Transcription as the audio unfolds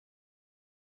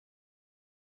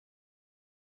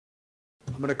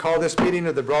I'm going to call this meeting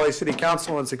of the Brawley City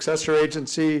Council and Successor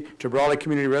Agency to Brawley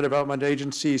Community Redevelopment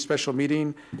Agency special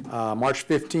meeting, March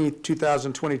 15th,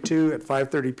 2022 at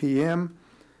 5:30 p.m.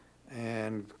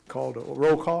 And called a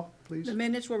roll call, please. The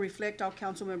minutes will reflect all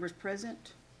council members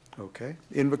present. Okay.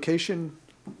 Invocation.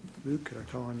 Luke, could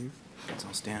I call on you? Let's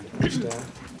all stand.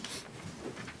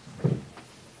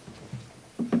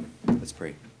 Let's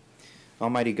pray.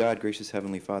 Almighty God, gracious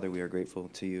Heavenly Father, we are grateful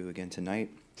to you again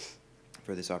tonight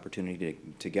for this opportunity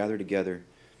to gather together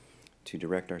to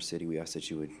direct our city. We ask that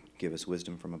you would give us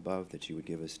wisdom from above, that you would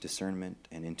give us discernment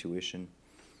and intuition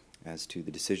as to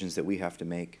the decisions that we have to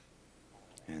make,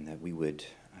 and that we would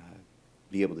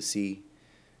be able to see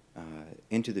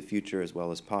into the future as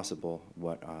well as possible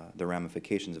what the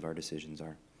ramifications of our decisions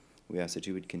are. We ask that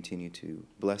you would continue to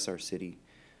bless our city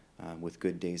with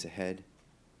good days ahead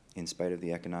in spite of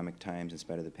the economic times, in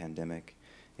spite of the pandemic,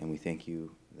 and we thank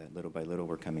you that little by little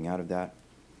we're coming out of that.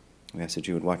 We ask that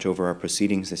you would watch over our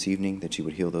proceedings this evening, that you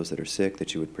would heal those that are sick,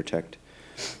 that you would protect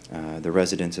the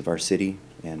residents of our city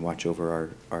and watch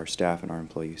over our staff and our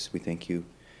employees. We thank you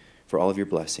for all of your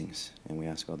blessings, and we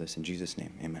ask all this in Jesus'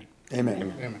 name. Amen. Amen.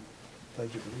 Amen. Amen.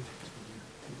 Pledge of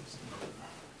allegiance.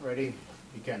 Ready?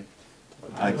 Begin.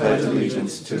 I pledge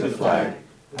allegiance to the flag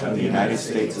of the United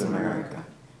States of America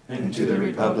and to the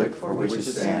republic for which it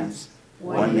stands,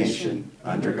 one nation,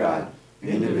 under God,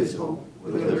 indivisible,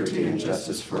 with liberty and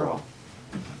justice for all.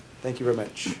 Thank you very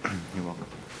much. You're welcome.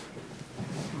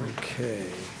 Okay.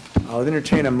 I'll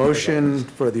entertain a motion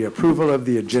for the approval of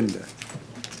the agenda.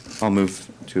 I'll move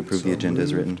to approve the agenda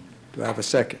as written. Do I have a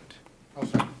second? I'll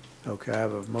second. Okay, I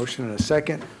have a motion and a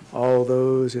second. All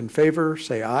those in favor,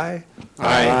 say aye.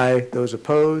 Aye. Those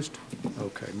opposed?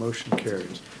 Okay, motion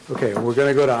carries. Okay, we're going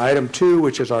to go to item 2,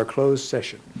 which is our closed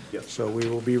session. Yes. So we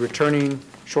will be returning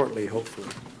shortly, hopefully.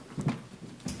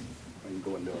 I can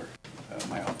go into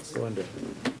my office. Go into.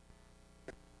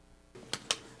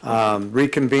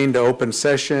 Reconvene to open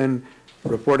session,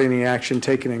 report any action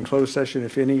taken in closed session,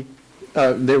 if any.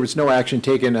 There was no action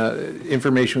taken.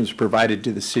 Information was provided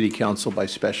to the city council by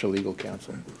special legal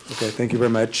counsel. Okay, thank you very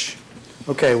much.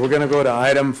 Okay, we're going to go to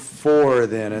item 4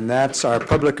 then, and that's our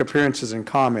public appearances and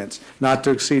comments, not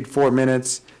to exceed 4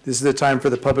 minutes. This is the time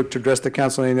for the public to address the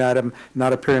council on any item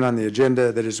not appearing on the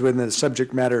agenda that is within the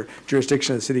subject matter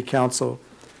jurisdiction of the city council.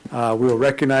 We will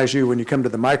recognize you when you come to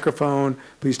the microphone.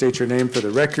 Please state your name for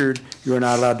the record. You are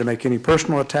not allowed to make any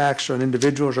personal attacks on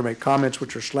individuals or make comments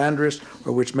which are slanderous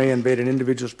or which may invade an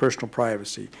individual's personal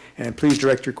privacy. And please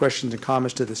direct your questions and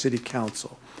comments to the city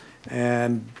council.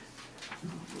 And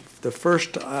the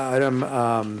first item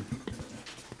I'm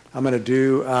going to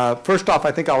do, first off,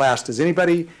 I think I'll ask, does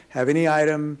anybody have any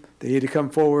item they need to come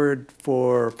forward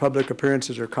for public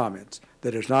appearances or comments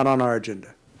that is not on our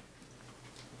agenda?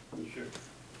 Sure.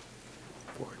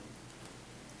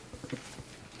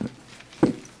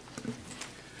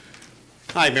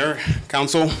 Hi, Mayor,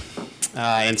 Council,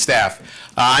 and staff.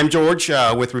 I'm George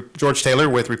George Taylor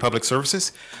with Republic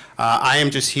Services. I am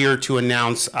just here to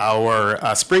announce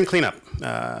our spring cleanup.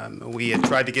 We had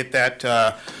tried to get that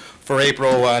for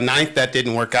April 9th. That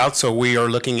didn't work out, so we are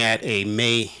looking at a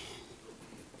May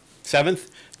 7th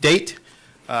date.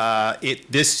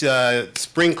 This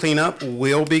spring cleanup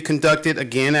will be conducted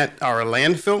again at our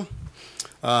landfill.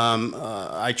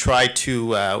 I tried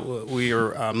to, we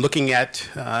are looking at,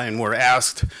 and we're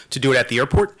asked to do it at the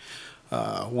airport.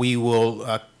 We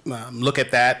will look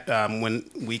at that when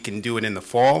we can do it in the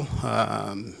fall.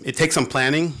 It takes some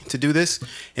planning to do this,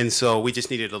 and so we just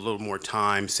needed a little more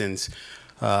time since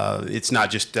it's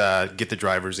not just get the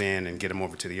drivers in and get them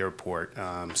over to the airport.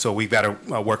 So we've got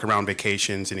to work around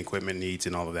vacations and equipment needs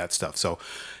and all of that stuff. So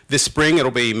this spring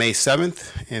it'll be May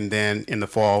 7th, and then in the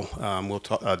fall we'll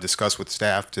discuss with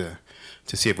staff to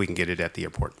see if we can get it at the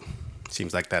airport.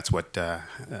 Seems like that's what the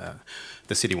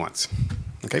city wants.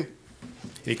 Okay.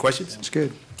 Any questions? That's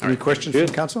good. Any questions from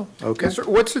council? Okay. Yes, sir.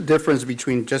 What's the difference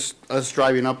between just us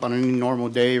driving up on any normal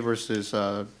day versus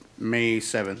May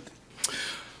 7th?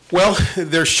 Well,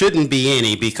 there shouldn't be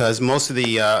any because most of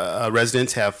the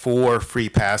residents have 4 free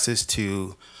passes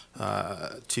to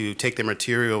take their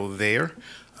material there.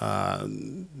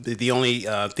 The only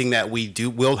thing that we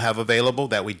will have available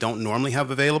that we don't normally have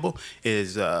available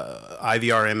is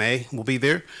IVRMA will be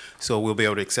there. So we'll be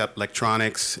able to accept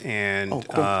electronics and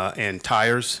and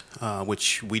tires,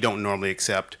 which we don't normally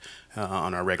accept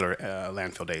on our regular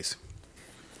landfill days.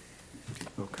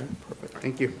 Okay, perfect.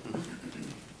 Thank you.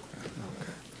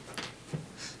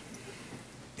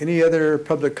 Any other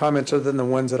public comments other than the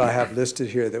ones that I have listed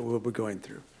here that we'll be going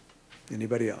through?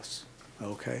 Anybody else?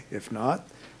 Okay, if not,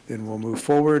 then we'll move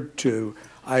forward to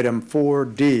item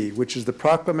 4D, which is the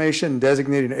proclamation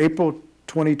designating April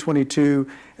 2022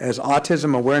 as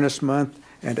Autism Awareness Month,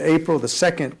 and April the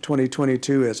 2nd,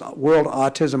 2022 as World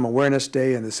Autism Awareness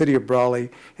Day in the city of Brawley,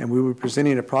 and we will be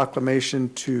presenting a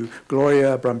proclamation to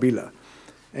Gloria Brambilla.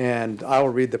 And I will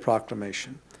read the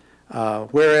proclamation.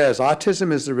 Whereas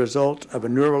autism is the result of a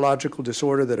neurological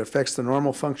disorder that affects the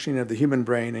normal functioning of the human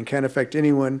brain and can affect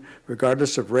anyone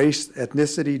regardless of race,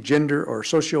 ethnicity, gender, or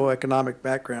socioeconomic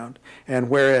background, and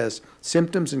whereas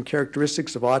symptoms and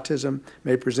characteristics of autism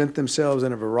may present themselves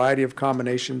in a variety of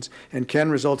combinations and can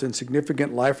result in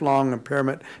significant lifelong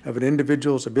impairment of an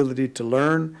individual's ability to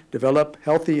learn, develop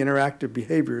healthy interactive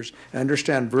behaviors, and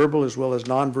understand verbal as well as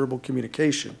nonverbal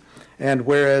communication. And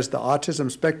whereas the autism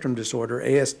spectrum disorder,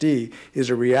 ASD, is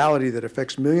a reality that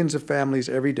affects millions of families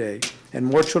every day, and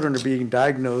more children are being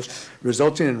diagnosed,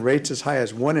 resulting in rates as high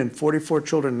as 1 in 44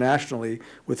 children nationally,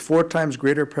 with 4 times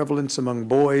greater prevalence among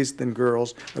boys than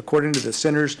girls, according to the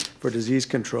Centers for Disease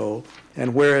Control.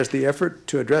 And whereas the effort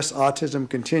to address autism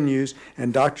continues,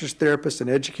 and doctors, therapists, and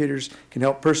educators can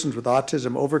help persons with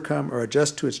autism overcome or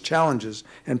adjust to its challenges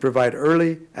and provide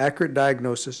early, accurate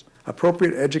diagnosis,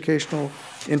 appropriate educational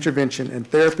intervention, and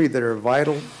therapy that are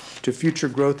vital to future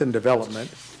growth and development.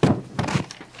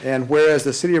 And whereas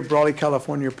the City of Brawley,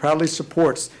 California proudly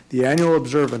supports the annual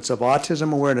observance of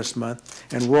Autism Awareness Month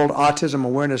and World Autism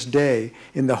Awareness Day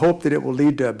in the hope that it will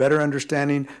lead to a better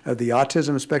understanding of the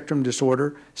autism spectrum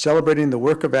disorder, celebrating the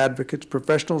work of advocates,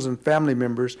 professionals, and family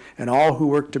members, and all who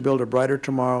work to build a brighter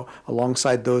tomorrow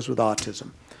alongside those with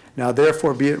autism. Now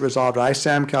therefore be it resolved, I,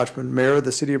 Sam Couchman, Mayor of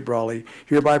the City of Brawley,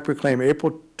 hereby proclaim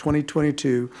April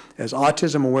 2022 as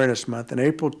Autism Awareness Month and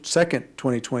April 2nd,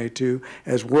 2022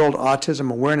 as World Autism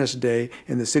Awareness Day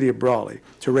in the City of Brawley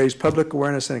to raise public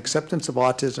awareness and acceptance of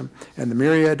autism and the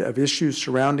myriad of issues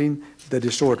surrounding the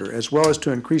disorder, as well as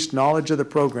to increase knowledge of the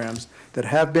programs that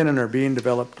have been and are being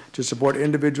developed to support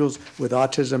individuals with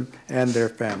autism and their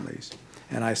families.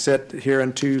 And I set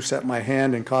my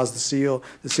hand and cause the seal,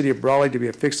 the City of Brawley, to be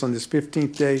affixed on this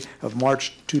 15th day of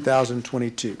March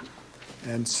 2022.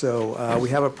 And so we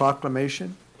have a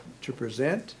proclamation to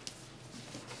present,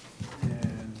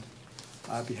 and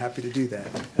I'd be happy to do that.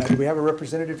 Do we have a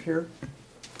representative here?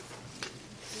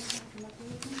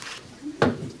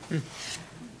 I'm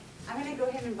going to go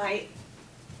ahead and invite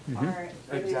our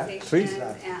organizations. Please.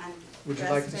 And Would you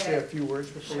like to say a few words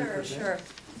before we Sure, present? sure.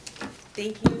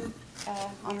 Thank you,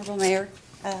 Honorable Mayor,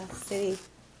 City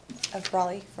of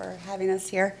Brawley, for having us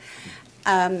here.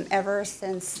 Ever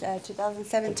since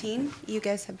 2017, you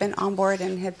guys have been on board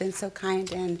and have been so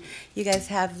kind, and you guys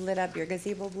have lit up your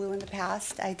gazebo blue in the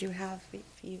past. I do have, if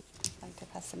you'd like to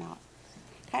pass them out.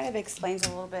 Kind of explains a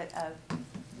little bit of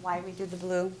why we do the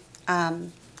blue.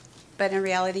 But in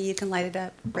reality, you can light it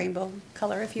up rainbow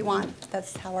color if you want.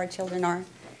 That's how our children are.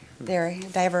 They're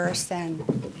diverse, and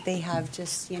they have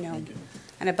just,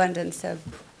 an abundance of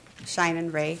shine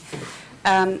and ray.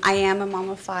 I am a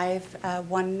mom of 5.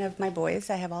 One of my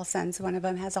boys, I have all sons. One of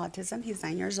them has autism. He's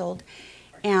 9 years old.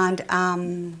 And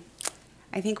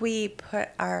I think we put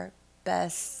our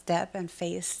best step and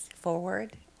face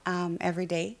forward every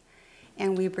day.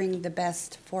 And we bring the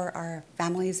best for our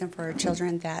families and for our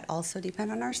children that also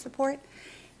depend on our support.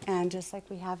 And just like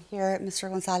we have here, Mr.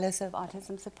 Gonzalez of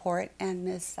Autism Support and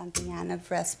Ms. Santillan of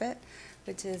Respite,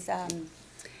 which is, an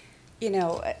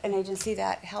agency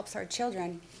that helps our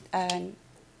children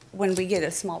when we get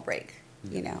a small break,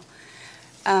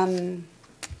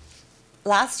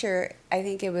 Last year, I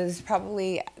think it was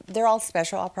probably, they're all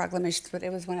special, all proclamations, but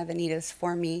it was one of the neatest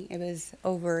for me. It was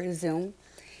over Zoom.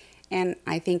 And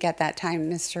I think at that time,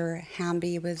 Mr.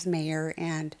 Hamby was mayor,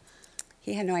 and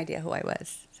he had no idea who I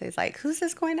was. So he's like, who's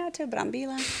this going out to?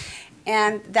 Brambilla.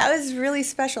 And that was really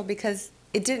special because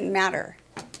it didn't matter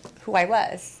who I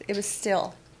was. It was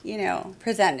still,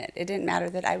 presented. It didn't matter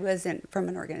that I wasn't from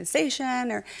an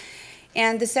organization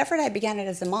and this effort, I began it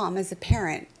as a mom, as a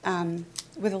parent,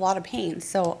 with a lot of pain.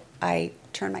 So I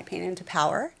turned my pain into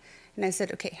power. And I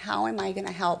said, okay, how am I going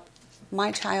to help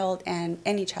my child and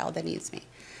any child that needs me?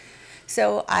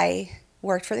 So I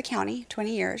worked for the county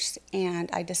 20 years, and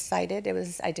I decided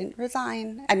I didn't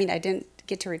resign. I didn't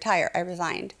get to retire. I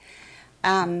resigned.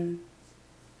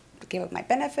 Gave up my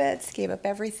benefits, gave up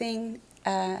everything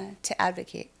to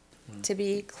advocate, to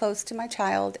be close to my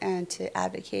child and to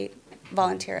advocate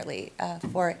voluntarily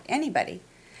for anybody,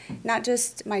 not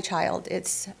just my child.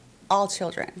 It's all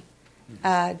children,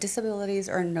 disabilities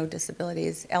or no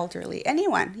disabilities, elderly,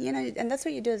 anyone, and that's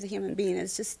what you do as a human being.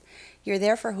 It's just, you're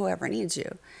there for whoever needs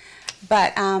you.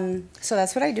 But, so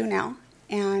that's what I do now.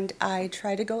 And I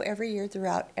try to go every year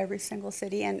throughout every single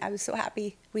city. And I was so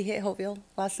happy we hit Hopeville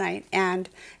last night. And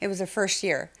it was the first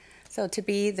year So to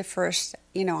be the first,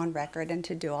 on record and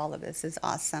to do all of this is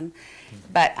awesome.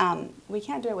 But we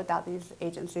can't do it without these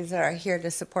agencies that are here to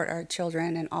support our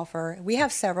children and offer. We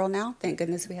have several now. Thank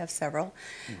goodness we have several.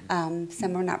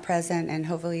 Some are not present, and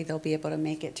hopefully they'll be able to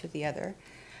make it to the other.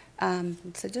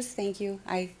 So just thank you.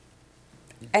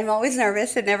 I'm always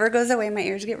nervous. It never goes away. My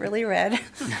ears get really red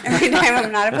every time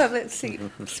I'm not a public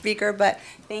speaker. But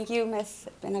thank you, Ms.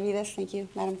 Benavides. Thank you,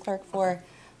 Madam Clerk, for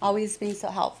always being so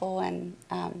helpful and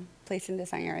placing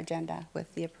this on your agenda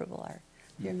with the approval of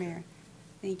your mayor.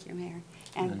 Thank you, Mayor.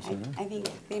 And I think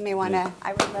they may want to,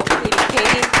 I would love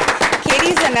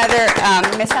Katie's another,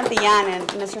 Ms. Santillan and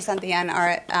Mr. Santillan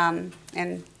are,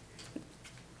 and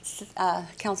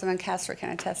Councilman Castro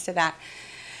can attest to that,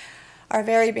 are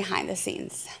very behind the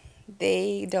scenes.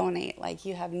 They donate like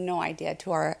you have no idea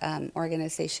to our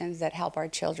organizations that help our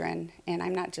children. And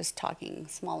I'm not just talking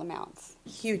small amounts,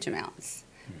 huge amounts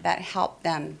that help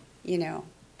them,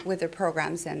 with their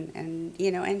programs. And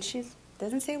she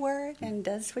doesn't say a word and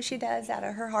does what she does out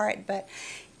of her heart. But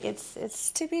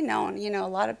it's to be known. A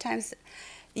lot of times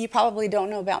you probably don't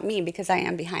know about me because I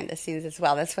am behind the scenes as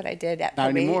well. That's what I did at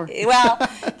probation. Not anymore. Well,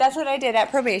 that's what I did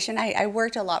at probation. I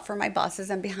worked a lot for my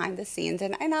bosses and behind the scenes,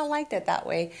 and I liked it that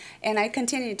way. And I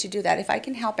continue to do that. If I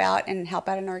can help out and help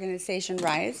out an organization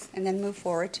rise and then move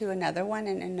forward to another one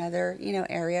in another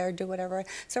area or do whatever.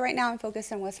 So right now I'm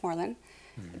focused on Westmoreland.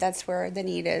 That's where the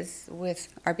need is with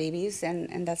our babies,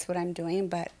 and that's what I'm doing.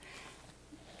 But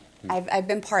I've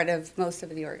been part of most of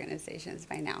the organizations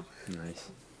by now. Nice.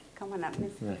 Come on up,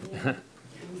 Ms.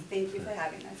 Thank you for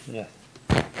having us. Yeah.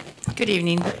 Good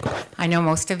evening. I know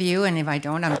most of you, and if I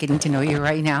don't, I'm getting to know you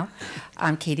right now.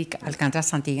 I'm Katie Alcantara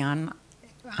Santillan.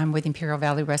 I'm with Imperial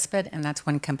Valley Respite, and that's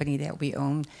one company that we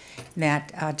own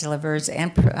that delivers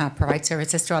and provides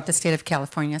services throughout the state of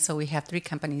California. So we have 3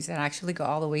 companies that actually go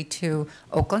all the way to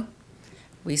Oakland.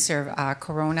 We serve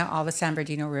Corona, all the San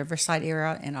Bernardino Riverside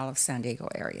area, and all of San Diego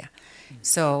area.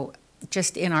 So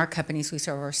just in our companies, we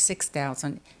serve over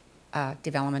 6,000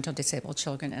 developmental disabled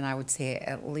children, and I would say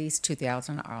at least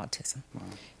 2,000 are autism. Wow.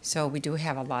 So we do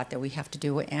have a lot that we have to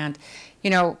do. And,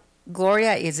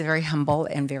 Gloria is very humble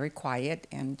and very quiet,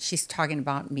 and she's talking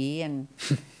about me and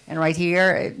right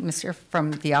here, Mr.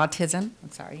 from the autism,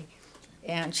 I'm sorry,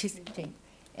 and she's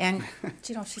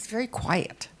very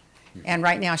quiet. And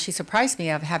right now she surprised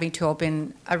me of having to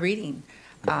open a reading,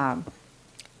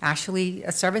 actually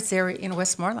a service area in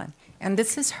Westmoreland. And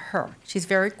this is her. She's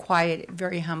very quiet,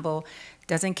 very humble,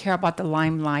 doesn't care about the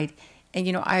limelight.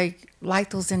 And, I like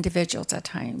those individuals at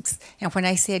times. And when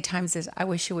I say at times is, I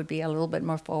wish she would be a little bit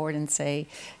more forward and say,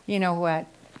 you know what,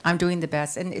 I'm doing the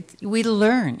best. And we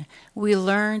learn. We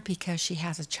learn because she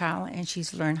has a child and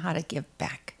she's learned how to give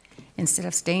back instead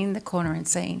of staying in the corner and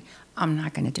saying, I'm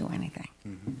not going to do anything.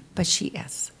 Mm-hmm. But she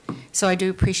is. So I do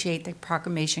appreciate the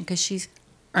proclamation because she's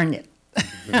earned it.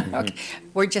 Okay.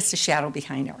 We're just a shadow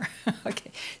behind her.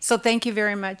 Okay. So thank you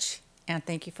very much. And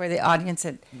thank you for the audience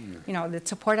that, that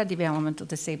support our developmental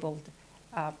disabled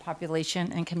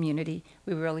population and community.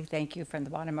 We really thank you from the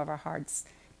bottom of our hearts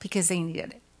because they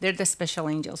needed it. They're the special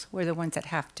angels. We're the ones that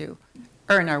have to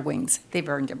earn our wings. They've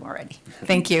earned them already.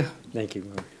 Thank you. Thank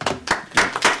you.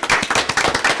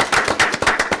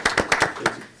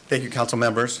 Thank you, council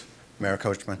members, Mayor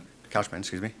Couchman,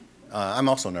 excuse me. I'm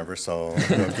also nervous, so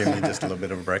give me just a little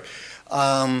bit of a break.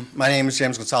 My name is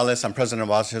James Gonzalez. I'm president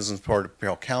of Autism Support of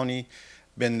Imperial County.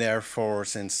 Been there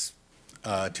since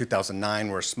 2009.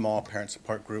 We're a small parent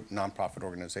support group, nonprofit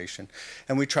organization,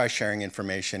 and we try sharing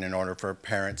information in order for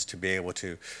parents to be able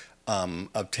to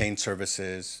obtain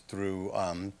services through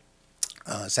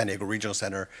San Diego Regional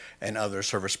Center and other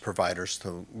service providers.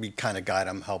 So we kind of guide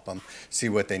them, help them, see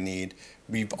what they need.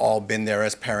 We've all been there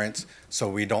as parents, so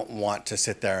we don't want to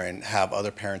sit there and have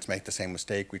other parents make the same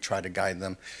mistake. We try to guide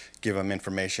them, give them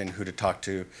information, who to talk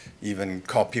to, even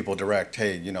call people direct.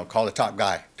 Hey, call the top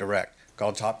guy direct,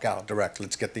 call the top gal direct.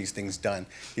 Let's get these things done.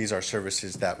 These are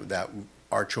services that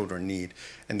our children need,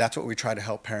 and that's what we try to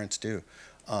help parents do.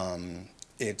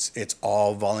 It's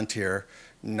all volunteer.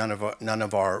 None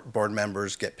of our board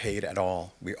members get paid at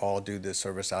all. We all do this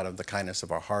service out of the kindness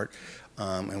of our heart,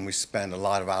 and we spend a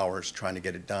lot of hours trying to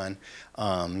get it done.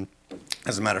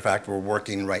 As a matter of fact, we're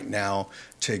working right now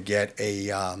to get a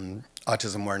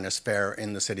autism awareness fair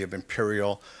in the city of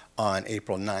Imperial on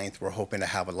April 9th. We're hoping to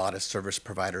have a lot of service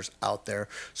providers out there,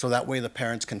 so that way the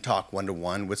parents can talk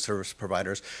one-to-one with service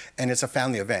providers. And it's a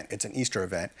family event. It's an Easter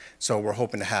event. So we're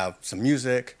hoping to have some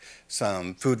music,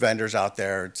 some food vendors out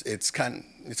there. It's kind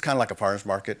of like a farmer's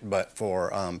market, but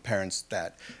for parents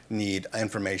that need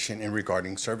information in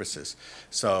regarding services.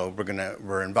 So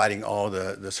we're inviting all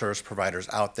the service providers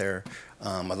out there.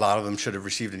 A lot of them should have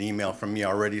received an email from me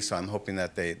already, so I'm hoping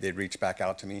that they'd reach back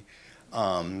out to me.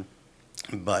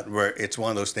 But it's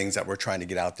one of those things that we're trying to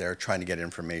get out there, trying to get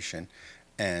information,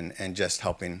 and just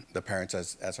helping the parents,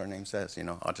 as our name says, you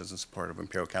know, Autism Support of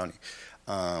Imperial County.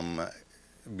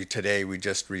 Today we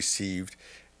just received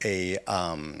you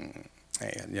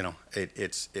know,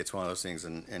 it's one of those things,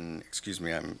 and excuse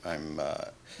me, I'm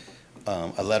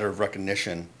a letter of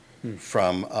recognition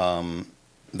from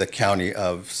the county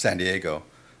of San Diego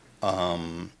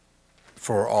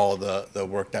for all the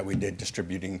work that we did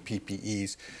distributing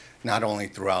PPEs, not only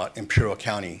throughout Imperial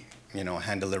County, you know,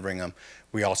 hand delivering them.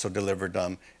 We also delivered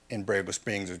them in Borrego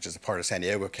Springs, which is a part of San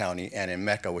Diego County, and in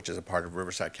Mecca, which is a part of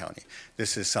Riverside County.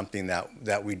 This is something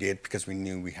that we did because we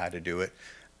knew we had to do it,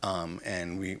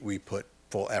 and we put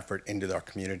full effort into our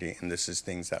community, and this is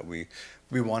things that we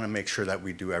want to make sure that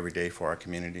we do every day for our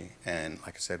community. And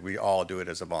like I said, we all do it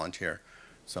as a volunteer.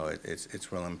 So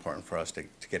it's really important for us to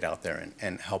get out there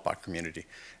and help our community.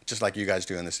 Just like you guys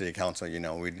do in the City Council, you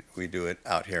know, we do it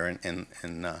out here in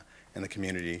the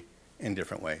community in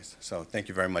different ways. So thank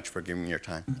you very much for giving me your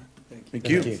time. Thank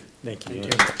you. Thank you.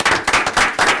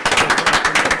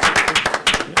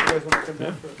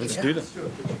 Let's do that.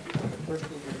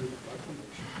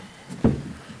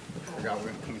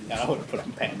 I would have put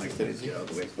on pants instead of get out of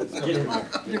the way.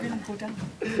 You're gonna go down.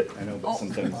 I know, but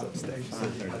sometimes upstairs.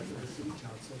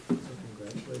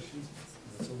 Congratulations.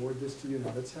 Let's award this to you.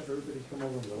 Now let's have everybody come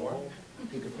over and we'll all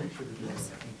take a picture together.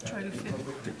 Try to fit.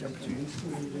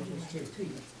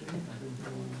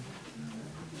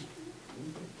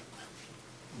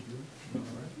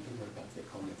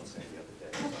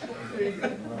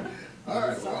 All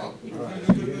right, well.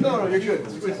 No, you're good.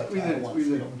 Squeeze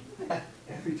it.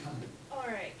 Every time. All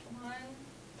right, 1,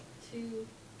 2,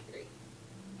 3.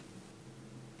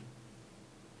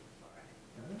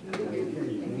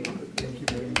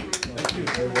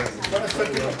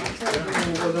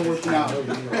 Wasn't working out.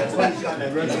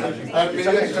 Maybe I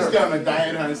should just get on a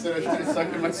diet, huh, instead of trying to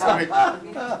suck in my stomach. Is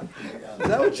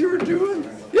that what you were doing?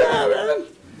 Yeah, man.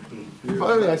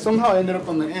 Finally, I somehow ended up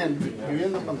on the end. If you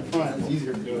end up on the front, it's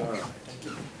easier to do it.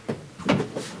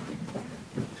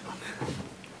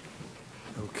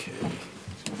 Okay.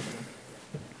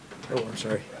 Oh, I'm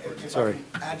sorry. Sorry.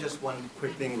 Add just one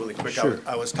quick thing really quick. Sure.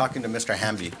 I was talking to Mr.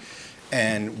 Hamby,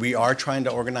 and we are trying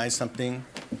to organize something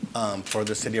for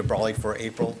the city of Brawley for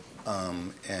April.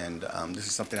 This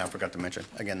is something I forgot to mention.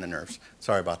 Again, the nerves.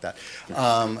 Sorry about that.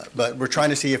 But we're trying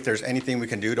to see if there's anything we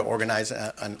can do to organize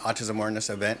an autism awareness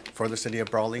event for the city of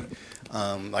Brawley.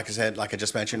 Like I said, like I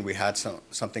just mentioned, we had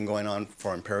something going on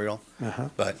for Imperial,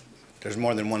 but there's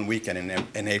more than one weekend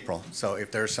in April. So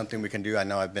if there's something we can do, I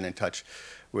know I've been in touch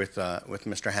with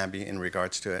Mr. Hamby in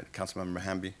regards to it, Councilmember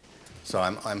Hamby. So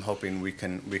I'm hoping we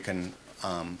can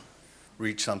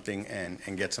reach something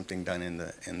and get something done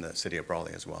in the city of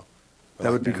Brawley as well.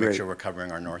 That would be great. Make sure we're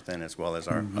covering our north end as well as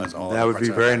our as all. That would be parts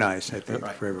of very our- nice, I think,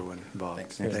 Right. for everyone involved.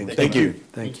 Thanks. Thank you.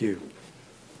 Thank you.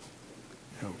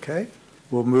 Okay,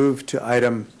 we'll move to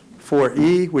item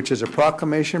 4E, which is a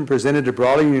proclamation presented to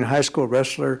Brawley Union High School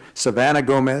wrestler Savannah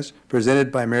Gomez,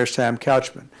 presented by Mayor Sam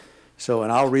Couchman. So,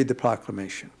 and I'll read the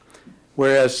proclamation.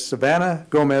 Whereas Savannah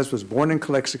Gomez was born in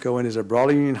Calexico and is a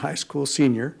Brawley Union High School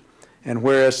senior, and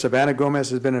whereas Savannah Gomez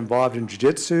has been involved in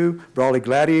jiu-jitsu, Brawley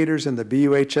Gladiators, and the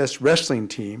BUHS wrestling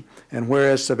team, and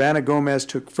whereas Savannah Gomez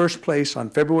took first place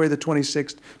on February the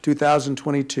 26th,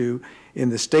 2022 in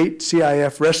the state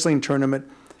CIF wrestling tournament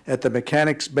at the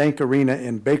Mechanics Bank Arena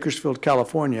in Bakersfield,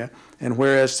 California, and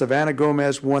whereas Savannah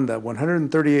Gomez won the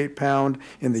 138-pound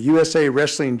in the USA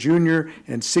Wrestling Junior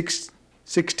and 16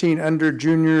 under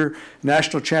junior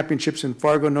national championships in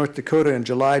Fargo, North Dakota in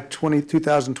July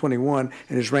 2021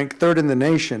 and is ranked third in the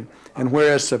nation. And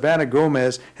whereas Savannah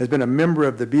Gomez has been a member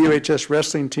of the BUHS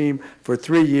wrestling team for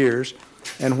 3 years,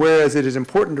 and whereas it is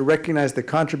important to recognize the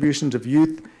contributions of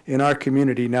youth in our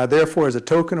community, now therefore as a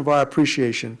token of our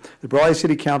appreciation, the Brawley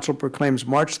City Council proclaims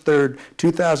March 3rd,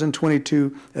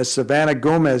 2022 as Savannah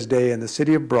Gomez Day in the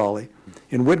city of Brawley.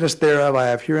 In witness thereof, I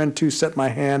have hereunto set my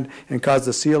hand and caused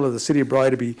the seal of the city of Brawley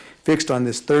to be fixed on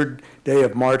this 3rd day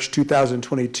of March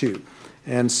 2022.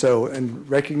 And so in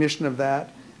recognition of that,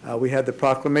 we had the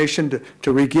proclamation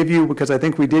to re-give you, because I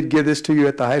think we did give this to you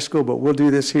at the high school, but we'll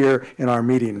do this here in our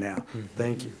meeting now.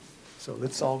 Thank you. So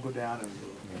let's all go down and. Okay,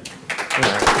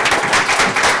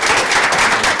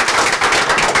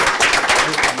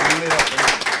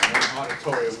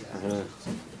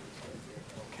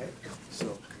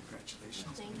 so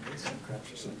congratulations. Thank you.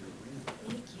 Congratulations on your win.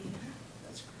 Thank you.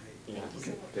 That's great. Thank you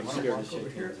so much. Okay, walk over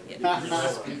here.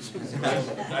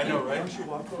 I know, right? Why don't you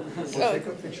walk over here? We'll take a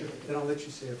picture, then I'll let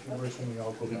you say a few words when we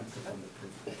all go back up on the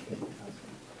proof.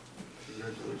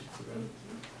 Congratulations.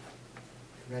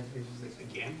 Congratulations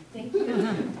again. Thank you.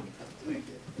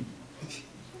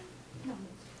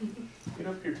 Get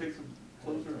up here, take some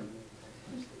closer.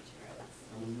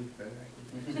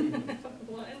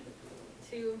 1,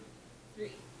 2,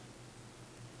 3.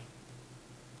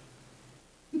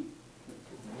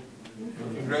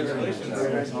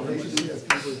 Congratulations. I'll let you see that.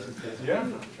 Yeah.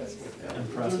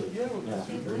 Impressive.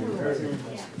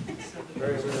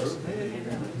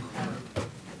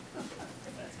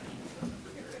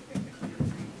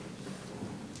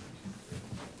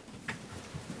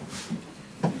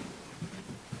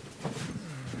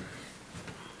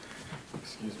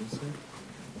 Excuse me, sir.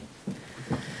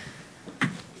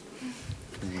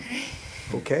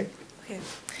 Okay. Okay.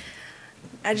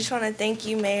 I just want to thank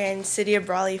you, Mayor and City of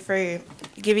Brawley, for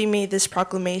giving me this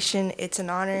proclamation. It's an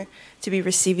honor to be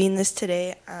receiving this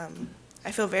today.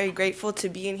 I feel very grateful to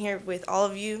be in here with all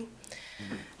of you.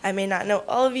 I may not know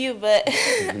all of you, but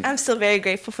I'm still very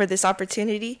grateful for this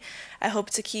opportunity. I hope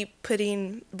to keep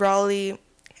putting Brawley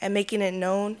and making it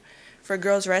known for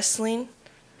girls wrestling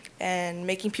and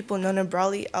making people known in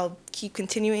Brawley. I'll keep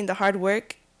continuing the hard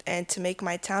work and to make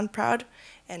my town proud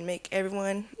and make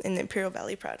everyone in the Imperial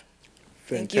Valley proud.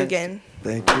 Thank you again.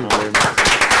 Thank you very much.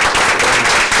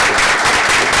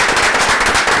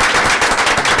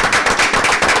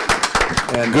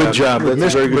 And, Good job. Would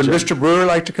That's a very good job. Mr. Brewer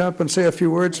like to come up and say a few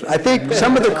words? I think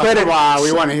some of the credit.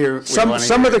 We want to hear.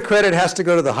 Some of the credit has to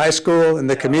go to the high school and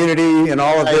the community and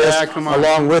all of this, Yeah, come on.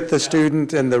 along with the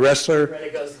student and the wrestler.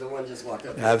 Credit goes to the one just walked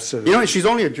up. Absolutely. You know, she's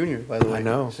only a junior, by the way. I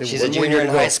know. She's a junior in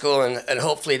high school, and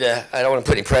hopefully I don't want to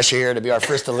put any pressure here, to be our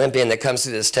first Olympian that comes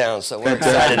through this town. So we're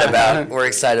excited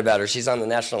about her. She's on the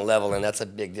national level, and that's a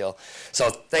big deal. So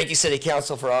thank you, City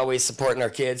Council, for always supporting our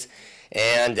kids,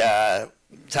 and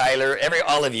Tyler,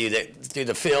 all of you that do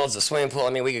the fields, the swimming pool.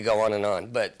 I mean, we could go on and on,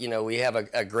 but you know, we have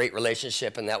a great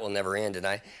relationship, and that will never end. And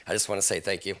I just want to say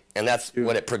thank you, and that's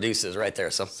what it produces right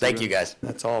there. So thank you, guys.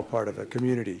 That's all part of a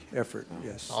community effort.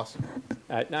 Yes. Awesome.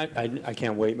 I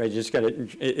can't wait. I just got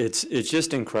it's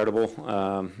just incredible,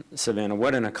 Savannah.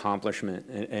 What an accomplishment!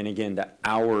 And again, the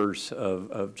hours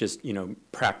of just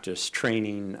practice,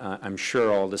 training. I'm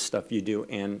sure all the stuff you do,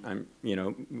 and we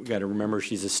got to remember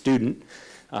she's a student.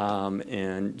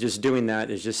 And just doing that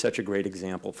is just such a great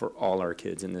example for all our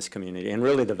kids in this community and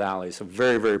really the Valley. So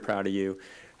very, very proud of you.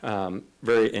 And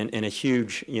a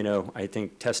huge, I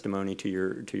think testimony to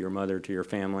your mother, to your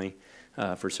family,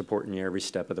 for supporting you every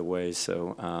step of the way.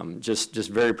 So just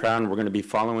very proud, and we're going to be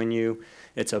following you.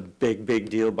 It's a big, big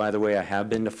deal. By the way, I have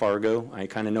been to Fargo. I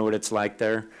kind of know what it's like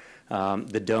there.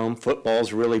 The Dome,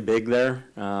 football's really big there.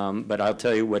 But I'll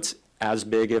tell you what's as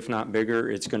big, if not bigger,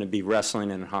 it's going to be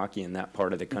wrestling and hockey in that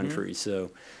part of the country.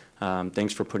 So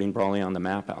thanks for putting Brawley on the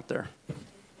map out there.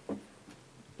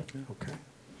 Okay.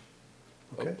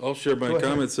 I'll share my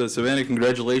comments. Savannah,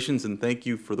 congratulations, and thank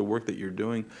you for the work that you're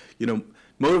doing.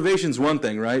 Motivation's one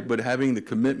thing, right? But having the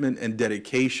commitment and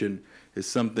dedication is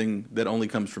something that only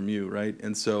comes from you, right?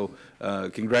 And so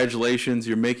congratulations.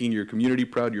 You're making your community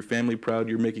proud, your family proud.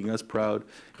 You're making us proud.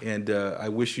 And I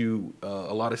wish you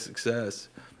a lot of success.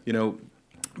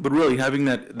 But really having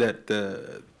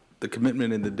the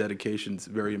commitment and the dedication is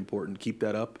very important. Keep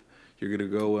that up. You're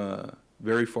going to go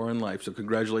very far in life. So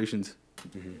congratulations.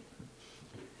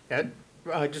 Yeah,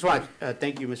 I just want to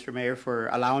thank you, Mr. Mayor, for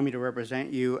allowing me to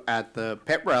represent you at the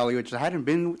pep rally, which I hadn't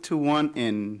been to one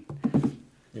in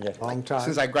long time.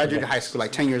 Since I graduated high school,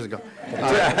 like 10 years ago. But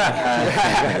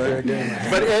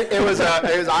it was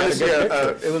honestly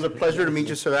it was a pleasure to meet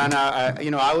you, Savannah.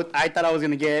 I thought I was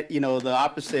gonna get the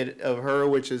opposite of her,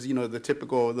 which is the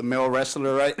typical male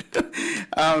wrestler, right?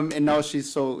 And no,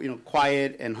 she's so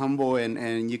quiet and humble,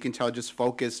 and you can tell just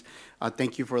focused.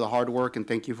 Thank you for the hard work, and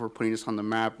thank you for putting us on the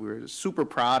map. We were super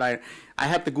proud. I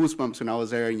had the goosebumps when I was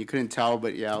there, and you couldn't tell,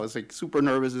 but yeah, I was like super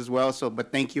nervous as well. So,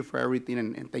 but thank you for everything,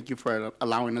 and thank you for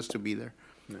allowing us to be there.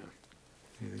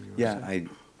 Yeah,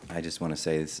 I just want to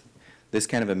say this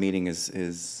kind of a meeting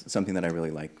is something that I really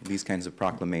like. These kinds of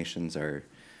proclamations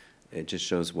it just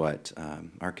shows what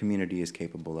our community is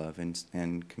capable of.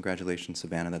 And congratulations,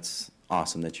 Savannah. That's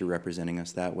awesome that you're representing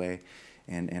us that way.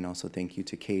 And also thank you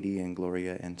to Katie and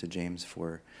Gloria and to James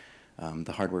for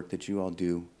the hard work that you all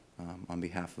do on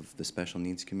behalf of the special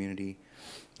needs community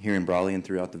here in Brawley and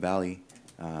throughout the valley.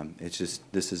 It's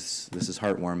just, this is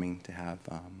heartwarming to have,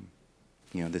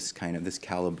 you know, this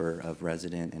caliber of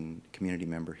resident and community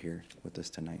member here with us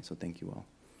tonight. So thank you all.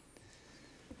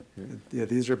 Yeah,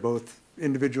 these are both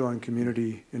individual and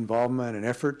community involvement and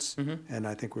efforts, and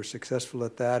I think we're successful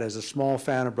at that. As a small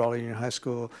fan of Brawley Union High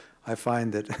School, I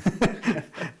find that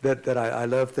that I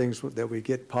love things that we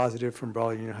get positive from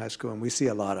Brawley Union High School, and we see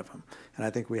a lot of them, and I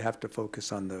think we have to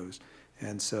focus on those.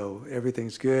 And so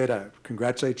everything's good. I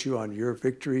congratulate you on your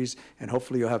victories, and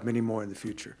hopefully you'll have many more in the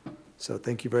future. So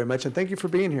thank you very much, and thank you for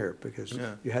being here, because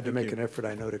you had to make an effort,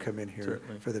 I know, to come in here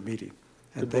for the meeting.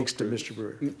 And thanks to Mr.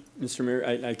 Brewer. Mr. Mayor,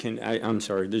 I'm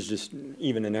sorry, there's just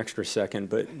even an extra second,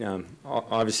 but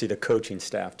obviously the coaching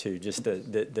staff too, just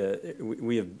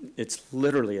we have, it's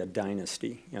literally a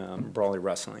dynasty, Brawley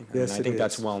Wrestling. Yes, I think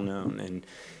that's well known,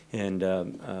 and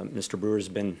Mr. Brewer's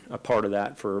been a part of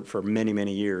that for many,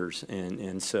 many years,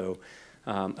 and so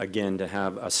again, to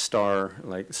have a star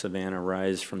like Savannah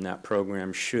rise from that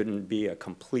program shouldn't be a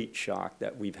complete shock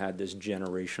that we've had this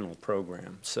generational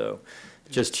program. So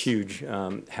just huge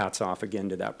hats off again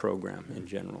to that program in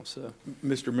general. So,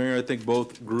 Mr. Mayor, I think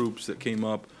both groups that came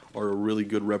up are a really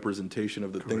good representation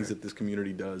of the things that this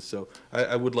community does. So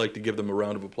I would like to give them a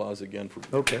round of applause again for.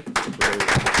 Okay.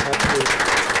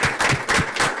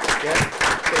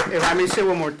 If I may say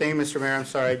one more thing, Mr. Mayor, I'm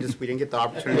sorry, we didn't get the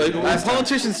opportunity. Like,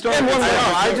 politicians start.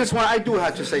 I do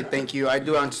have to say thank you. I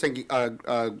do want to say,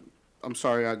 I'm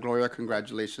sorry, Gloria,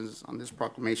 congratulations on this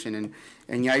proclamation.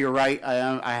 And yeah, you're right.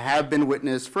 I have been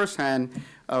witness firsthand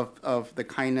of the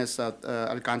kindness of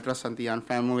Alcantara Santillan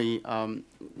family.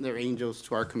 They're angels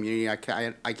to our community.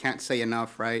 I can't say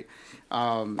enough, right?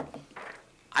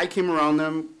 I came around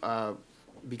them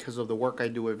because of the work I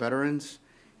do with veterans.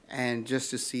 And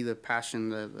just to see the passion,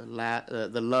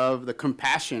 the love, the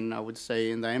compassion, I would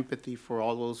say, and the empathy for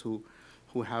all those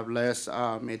who have less,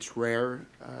 it's rare,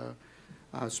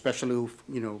 especially,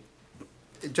 you know,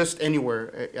 just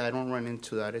anywhere. I don't run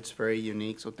into that. It's very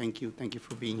unique. So thank you. Thank you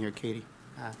for being here, Katie.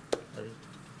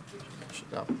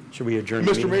 should we adjourn?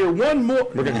 Mr. Mayor, one more.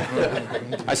 We're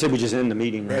gonna. I said we just end the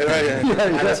meeting. Right?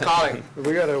 That's calling.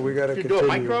 We gotta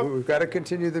continue. We've got to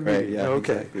continue the meeting. yeah,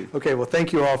 Okay. exactly. Okay. Well,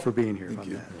 thank you all for being here on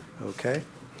that. Okay.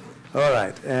 All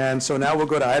right. And so now we'll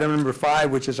go to item number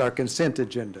 5, which is our consent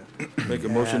agenda. Make a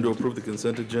motion to approve the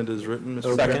consent agenda as written, Mr.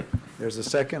 Mayor. Second. There's a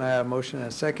second. I have a motion and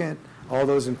a second. All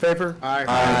those in favor? Aye.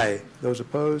 Aye. Those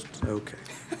opposed? Okay.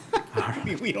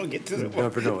 We don't get to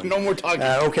No more talking.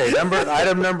 Okay.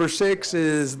 Item number 6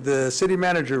 is the city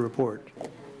manager report.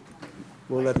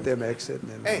 We'll let them exit.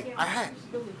 And then Hey, I had.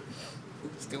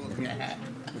 Still looking at hat.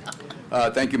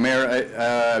 Thank you,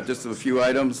 Mayor. Just a few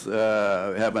items.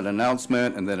 I have an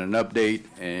announcement and then an update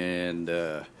and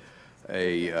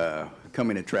a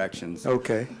coming attractions.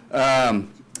 Okay.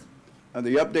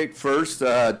 The update first,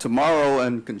 tomorrow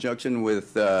in conjunction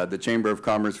with the Chamber of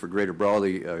Commerce for Greater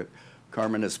Brawley,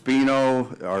 Carmen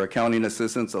Espino, our accounting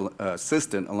assistant,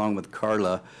 along with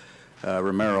Carla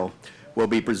Romero, will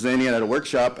be presenting at a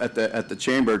workshop at the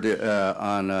Chamber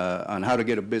on how to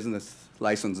get a business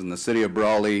license in the city of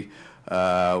Brawley,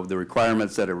 the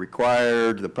requirements that are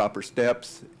required, the proper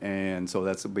steps, and so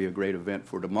that's will be a great event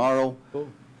for tomorrow,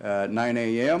 9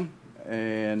 a.m.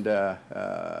 And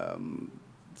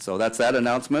so that's that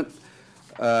announcement.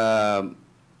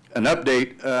 An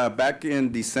update, back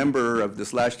in December of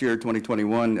this last year,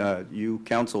 2021, you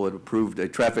council had approved a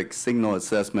traffic signal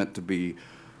assessment to be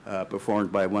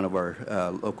performed by one of our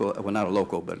local, well, not a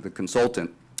local, but the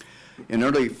consultant. In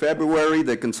early February,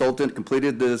 the consultant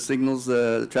completed the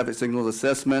traffic signals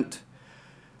assessment.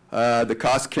 The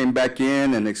cost came back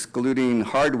in, and excluding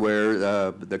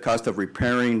hardware, the cost of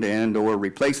repairing and/or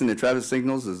replacing the traffic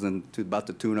signals is to about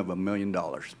the tune of $1 million.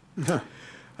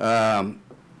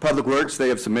 Public Works, they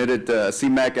have submitted a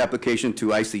CMAQ application to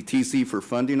ICTC for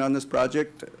funding on this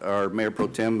project. Our Mayor Pro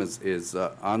Tem is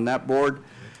on that board,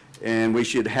 and we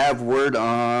should have word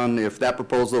on if that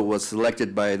proposal was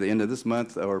selected by the end of this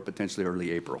month or potentially early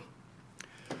April.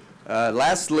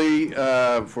 Lastly,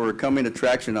 for a coming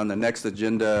attraction on the next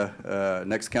agenda,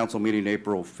 next council meeting,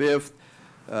 April 5th,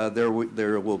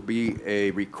 there will be a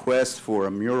request for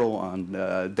a mural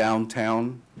on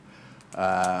downtown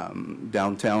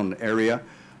area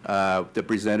that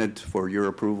presented for your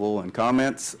approval and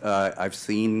comments. I've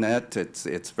seen that.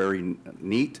 It's very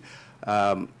neat.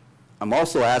 I'm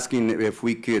also asking if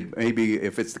we could maybe,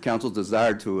 if it's the council's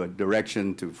desire, to a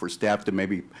direction for staff to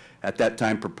maybe at that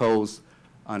time propose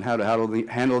on how to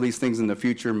handle these things in the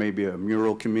future, maybe a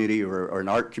mural committee or an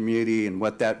art committee, and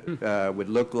what that would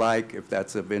look like, if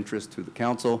that's of interest to the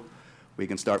council. we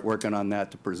can start working on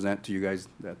that to present to you guys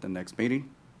at the next meeting.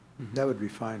 That would be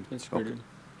fine. That's great.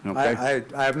 Okay.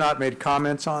 I have not made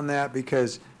comments on that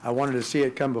because I wanted to see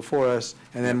it come before us,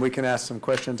 and then we can ask some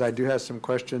questions. I do have some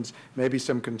questions, maybe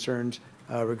some concerns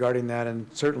regarding that, and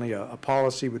certainly a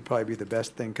policy would probably be the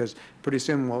best thing, because pretty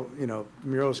soon, well, you know,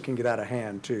 murals can get out of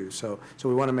hand too. So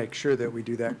we want to make sure that we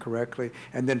do that correctly.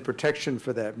 And then protection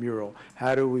for that mural.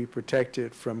 How do we protect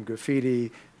it from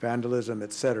graffiti, vandalism,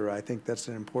 et cetera? I think that's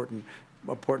an important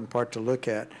part to look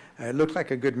at. It looked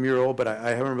like a good mural, but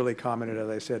I haven't really commented. As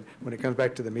I said, when it comes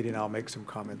back to the meeting, I'll make some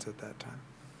comments at that time.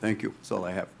 Thank you. That's all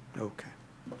I have. Okay.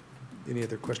 Any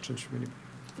other questions from anybody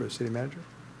for the city manager?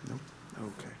 No?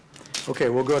 Okay. Okay,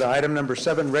 we'll go to item number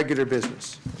 7, regular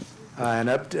business.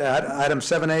 Item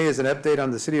 7A is an update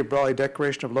on the City of Brawley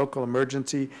declaration of local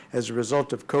emergency as a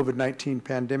result of COVID-19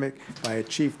 pandemic by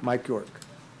Chief Mike York.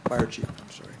 Fire Chief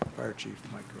Mike York.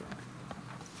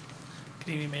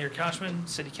 Good evening, Mayor, Councilman,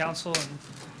 City Council, and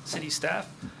City staff.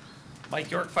 Mike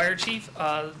York, Fire Chief.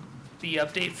 The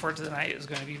update for tonight is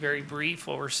going to be very brief.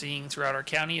 What we're seeing throughout our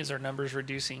county is our numbers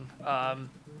reducing.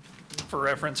 For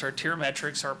reference, our tier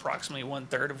metrics are approximately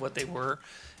 1/3 of what they were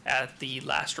at the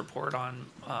last report on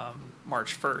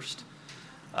March 1st.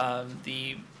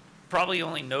 The probably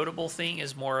only notable thing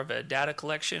is more of a data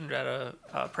collection, data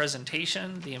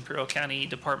presentation. The Imperial County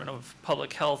Department of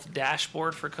Public Health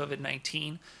dashboard for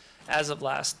COVID-19 as of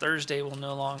last Thursday will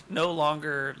no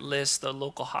longer list the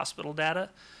local hospital data.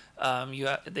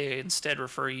 They instead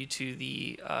refer you to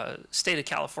the State of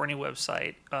California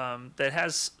website that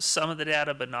has some of the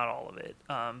data, but not all of it.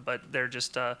 But they're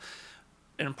just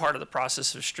in part of the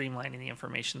process of streamlining the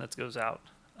information that goes out.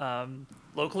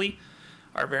 Locally,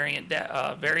 our variant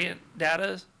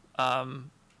data,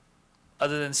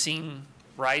 other than seeing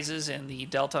rises in the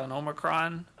Delta and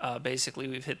Omicron, basically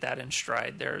we've hit that in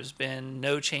stride. There's been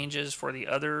no changes for the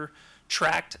other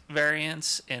tracked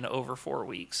variants in over 4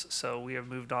 weeks. So we have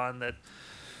moved on that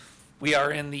we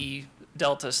are in the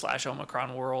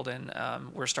Delta/Omicron world, and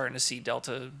we're starting to see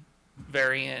Delta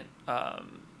variant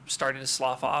starting to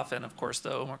slough off, and of course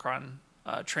the Omicron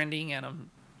trending, and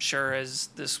I'm sure as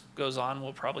this goes on,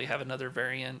 we'll probably have another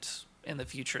variant in the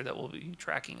future that we'll be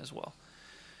tracking as well.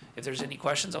 If there's any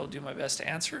questions, I'll do my best to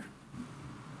answer.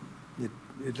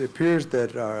 It appears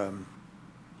that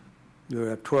you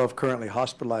have 12 currently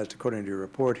hospitalized according to your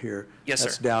report here. Yes,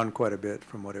 That's sir. down quite a bit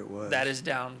from what it was. That is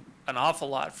down an awful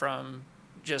lot from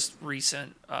just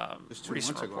recent Just 2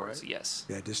 recent months ago, reports. right? Yes.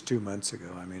 Yeah, just 2 months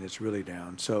ago. I mean, it's really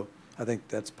down. So I think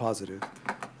that's positive.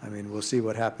 I mean, we'll see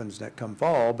what happens that come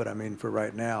fall, but I mean, for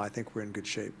right now, I think we're in good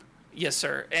shape. Yes,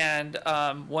 sir. And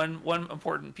one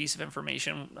important piece of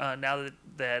information, now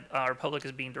that our public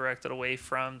is being directed away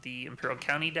from the Imperial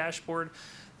County dashboard,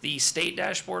 the state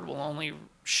dashboard will only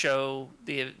show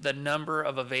the number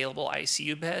of available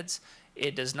ICU beds.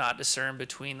 It does not discern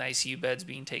between the ICU beds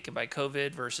being taken by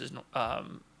COVID versus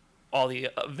all the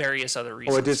various other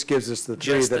reasons. Oh, it just gives us the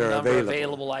three Just that the are number of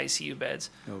available. ICU beds.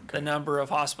 Okay. The number of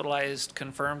hospitalized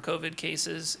confirmed COVID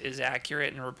cases is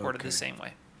accurate and reported Okay. the same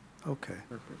way. Okay.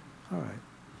 All right.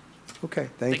 Okay,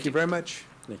 thank you very much.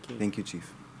 Thank you. Thank you,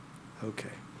 Chief. Okay.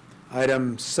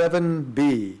 Item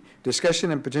 7B,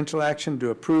 discussion and potential action to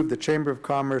approve the Chamber of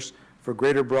Commerce for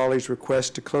Greater Brawley's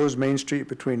request to close Main Street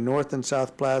between North and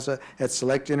South Plaza at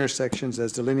select intersections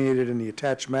as delineated in the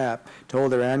attached map to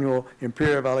hold their annual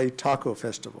Imperial Valley Taco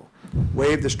Festival.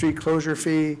 Waive the street closure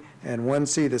fee, and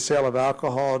 1C, the sale of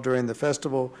alcohol during the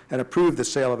festival, and approve the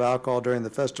sale of alcohol during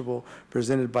the festival,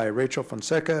 presented by Rachel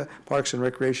Fonseca, Parks and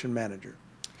Recreation Manager.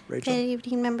 Rachel? Good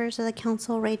evening, members of the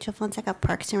council. Rachel Fonseca,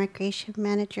 Parks and Recreation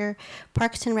Manager.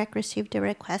 Parks and Rec received a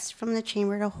request from the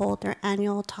Chamber to hold their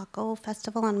annual taco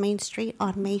festival on Main Street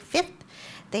on May 5th.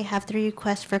 They have 3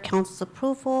 requests for council's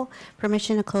approval: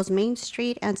 permission to close Main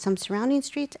Street and some surrounding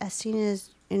streets as seen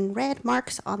as in red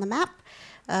marks on the map,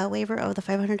 waiver of the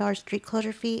 $500 street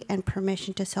closure fee, and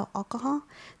permission to sell alcohol.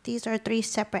 These are 3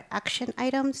 separate action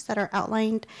items that are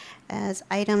outlined as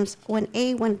items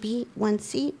 1A, 1B,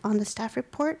 1C on the staff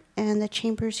report, and the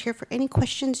chamber is here for any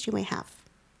questions you may have.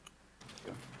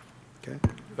 Okay.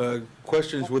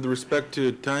 Questions with respect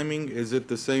to timing, is it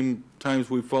the same times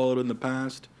we followed in the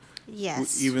past?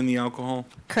 Yes. Even the alcohol?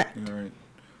 Correct. All right.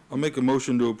 I'll make a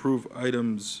motion to approve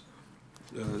items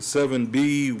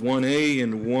 7B, 1A,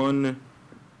 and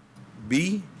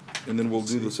 1B, and then we'll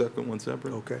do the second one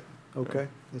separate. Okay, okay,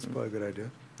 that's probably a good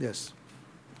idea. Yes.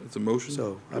 That's a motion?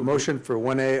 So, a motion for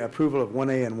 1A, approval of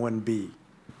 1A and 1B.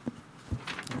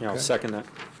 Yeah, I'll Okay. second that.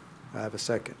 I have a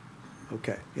second.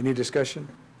 Okay, any discussion?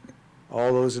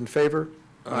 All those in favor?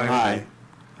 Aye.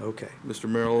 Okay, Mr.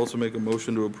 Mayor, I'll also make a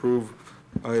motion to approve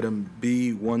item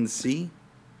B, 1C.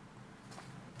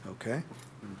 Okay.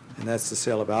 And that's the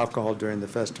sale of alcohol during the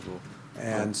festival.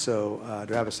 And so,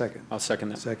 do I have a second? I'll second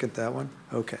that. Second that one?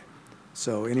 Okay.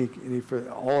 So any,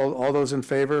 all those in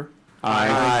favor? Aye.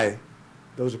 Aye.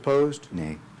 Those opposed?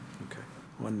 Nay. Okay,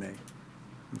 one nay.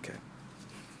 Okay.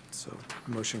 So,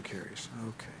 motion carries.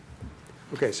 Okay.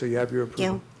 Okay, so you have your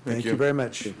approval. Thank you very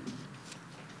much.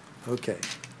 Okay.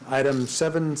 Item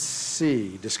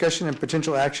 7C, discussion and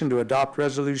potential action to adopt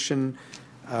resolution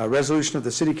of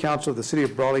the City Council of the City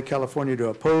of Brawley, California to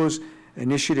oppose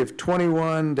Initiative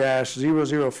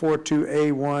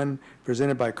 21-0042A1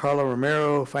 presented by Carla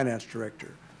Romero, Finance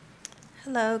Director.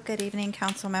 Hello, good evening,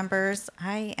 council members.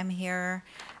 I am here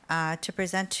to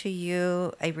present to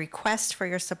you a request for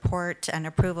your support and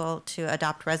approval to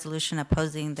adopt resolution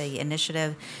opposing the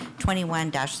Initiative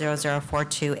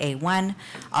 21-0042A1,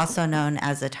 also known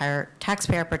as the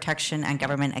Taxpayer Protection and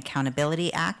Government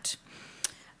Accountability Act.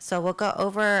 So we'll go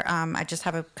over, I just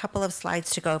have a couple of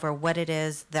slides to go over what it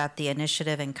is that the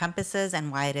initiative encompasses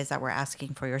and why it is that we're asking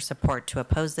for your support to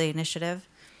oppose the initiative.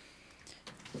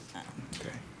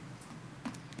 Okay.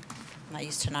 I'm not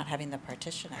used to not having the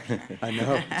partition out here. I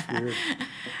know, it's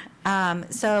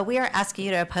weird. So we are asking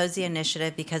you to oppose the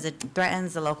initiative because it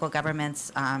threatens the local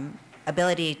government's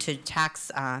ability to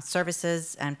tax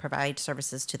services and provide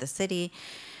services to the city.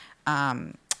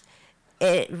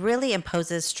 It really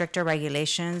imposes stricter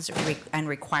regulations and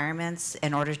requirements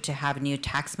in order to have new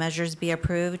tax measures be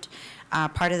approved.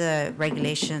 Part of the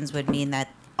regulations would mean that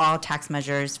all tax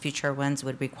measures, future ones,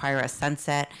 would require a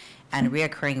sunset and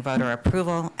reoccurring voter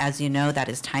approval. As you know, that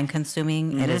is time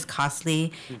consuming, it is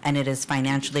costly, and it is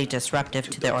financially disruptive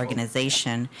to the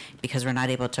organization because we're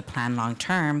not able to plan long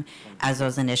term as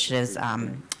those initiatives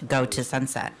go to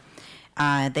sunset.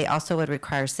 They also would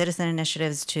require citizen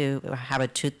initiatives to have a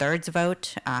 2/3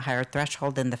 vote, higher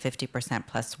threshold than the 50%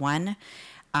 plus one.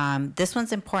 This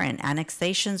one's important.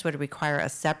 Annexations would require a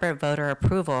separate voter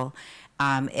approval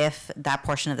if that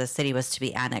portion of the city was to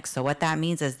be annexed. So what that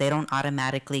means is they don't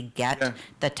automatically get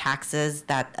the taxes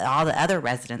that all the other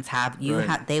residents have.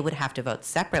 They would have to vote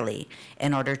separately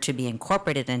in order to be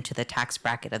incorporated into the tax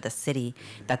bracket of the city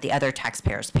that the other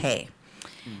taxpayers pay.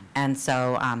 And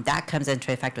so that comes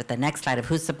into effect with the next slide of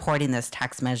who's supporting this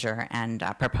tax measure and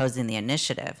proposing the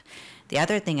initiative. The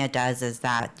other thing it does is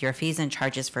that your fees and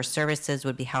charges for services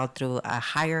would be held through a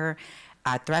higher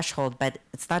threshold, but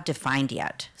it's not defined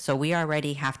yet. So we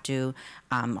already have to,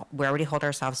 we already hold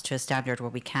ourselves to a standard where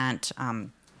we can't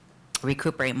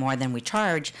recuperate more than we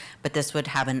charge, but this would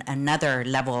have another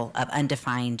level of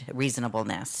undefined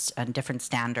reasonableness, a different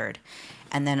standard.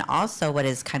 And then also what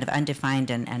is kind of undefined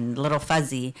and a little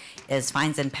fuzzy is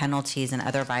fines and penalties and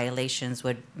other violations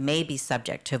may be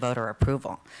subject to voter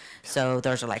approval. So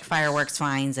those are like fireworks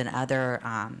fines and other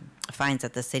fines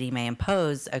that the city may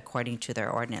impose according to their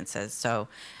ordinances. So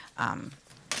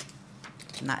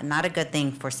not a good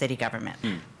thing for city government.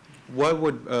 What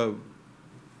would,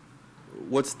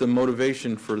 what's the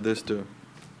motivation for this to?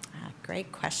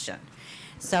 Great question.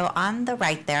 So on the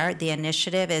right there, the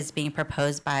initiative is being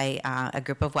proposed by a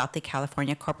group of wealthy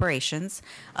California corporations.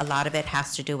 A lot of it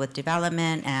has to do with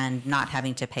development and not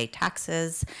having to pay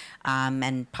taxes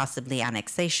and possibly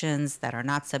annexations that are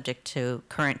not subject to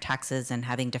current taxes and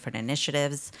having different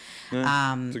initiatives.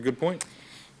 Yeah, that's a good point.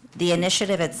 The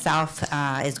initiative itself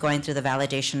is going through the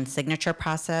validation signature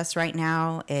process right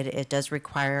now. It does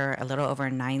require a little over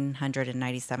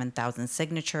 997,000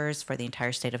 signatures for the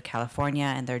entire state of California,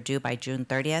 and they're due by June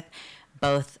 30th,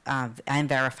 both and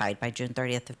verified by June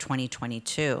 30th of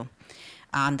 2022.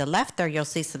 On the left there, you'll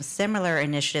see some similar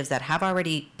initiatives that have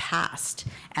already passed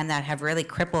and that have really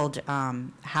crippled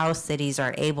how cities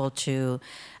are able to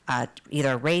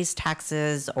either raise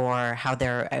taxes or how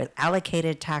they're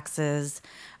allocated taxes.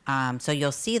 So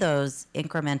you'll see those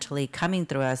incrementally coming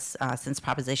through us since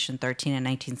Proposition 13 in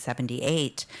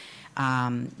 1978,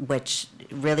 which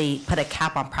really put a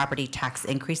cap on property tax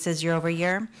increases year over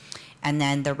year. And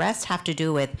then the rest have to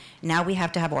do with, now we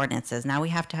have to have ordinances, now we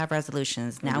have to have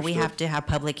resolutions, now we have to have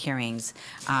public hearings,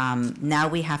 now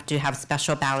we have to have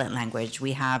special ballot language,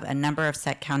 we have a number of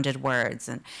set counted words,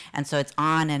 and so it's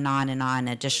on and on and on,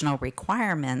 additional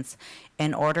requirements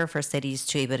in order for cities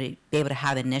to be able to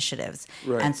have initiatives.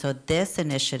 Right. And so this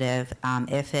initiative,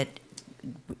 if it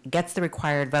gets the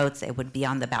required votes, it would be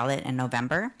on the ballot in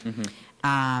November.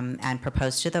 And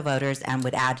proposed to the voters and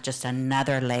would add just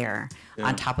another layer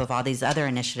on top of all these other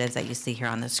initiatives that you see here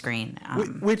on the screen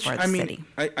Which, for the I mean, city.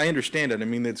 I understand it. I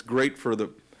mean, it's great for the,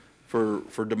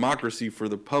 for democracy, for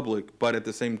the public, but at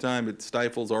the same time, it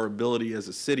stifles our ability as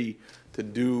a city to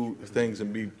do things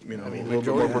and be, you know, a little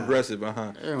bit more progressive.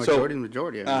 Yeah,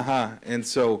 majority. And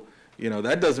so, you know,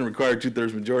 that doesn't require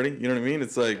 2/3 majority, you know what I mean?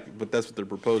 It's like, but that's what they're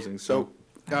proposing, so.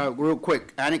 Real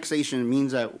quick, annexation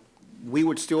means that we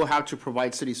would still have to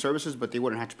provide city services, but they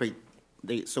wouldn't have to pay,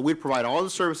 so we'd provide all the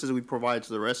services we provide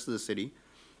to the rest of the city,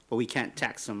 but we can't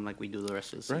tax them like we do the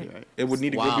rest of the city, right? It would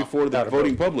need to go Wow. before the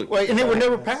voting public. Well, and it would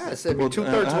never pass. It'd be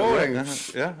 2/3 voting.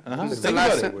 Yeah, That's the think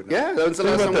last about time- it. yeah, that's the Think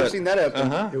last about time we've that. seen that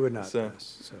happen. It would not So,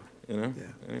 pass, so. You know,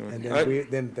 Yeah. anyway.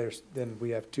 And then we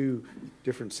have two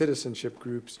different citizenship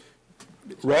groups.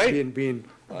 Right. Being.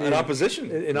 In opposition.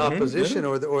 In Mhm, opposition, yeah.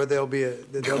 or there'll be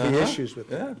issues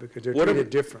with Yeah. that, because they're What if- treated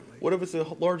differently. What if it's a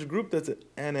large group that's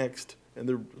annexed and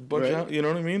they're a bunch Right. of, you know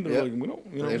what I mean? They're Yep. like, we don't,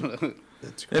 you They know. don't-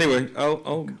 That's great. Anyway,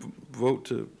 I'll vote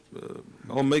to,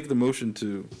 I'll make the motion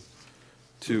to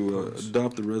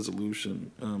adopt the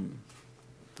resolution, to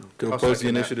I'll oppose the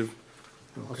second that. initiative.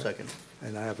 I'll Okay. second.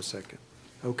 And I have a second.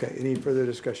 Okay, any further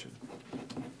discussion?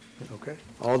 Okay,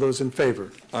 all those in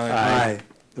favor? Aye.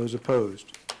 Those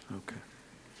opposed? Okay.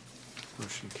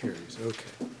 Motion carries,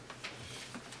 okay.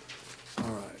 All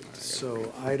right,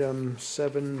 so item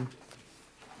 7D,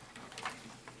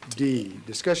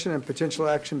 discussion and potential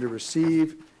action to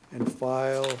receive and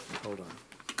file, hold on,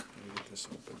 let me get this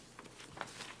open.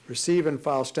 Receive and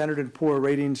file Standard & Poor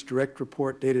Ratings Direct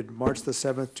Report dated March the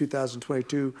 7th,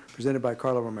 2022, presented by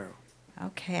Carla Romero.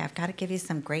 Okay, I've got to give you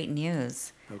some great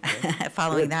news. Okay.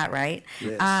 Following Good. that, right?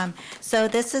 Yes. So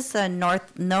this is a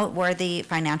noteworthy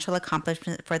financial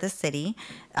accomplishment for the city.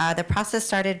 The process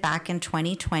started back in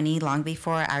 2020, long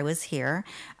before I was here,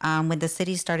 when the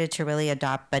city started to really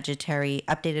adopt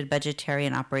updated budgetary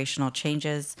and operational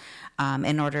changes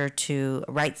in order to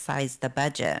right-size the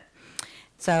budget.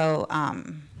 So,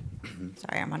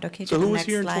 sorry, Armando, can you So do who the was next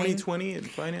here in slide? 2020 in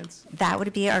finance? That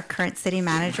would be our current city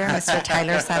manager, Mr.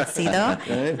 Tyler Salcido.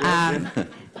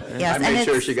 Yes, I and made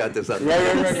sure it's- she got this up.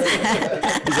 Right.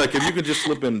 He's like, if you could just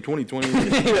slip in 2020.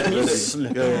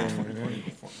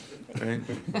 Right.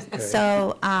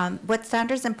 So what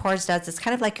Standards & Poor's does is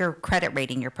kind of like your credit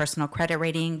rating, your personal credit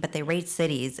rating, but they rate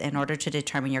cities in order to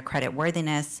determine your credit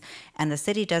worthiness. And the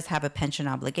city does have a pension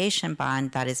obligation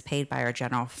bond that is paid by our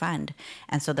general fund.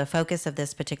 And so the focus of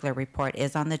this particular report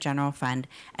is on the general fund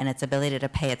and its ability to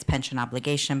pay its pension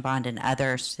obligation bond and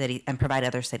provide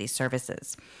other city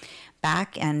services.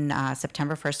 Back in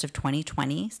September 1st of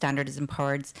 2020, Standard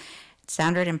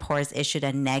 & Poor's issued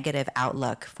a negative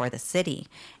outlook for the city.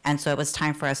 And so it was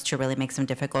time for us to really make some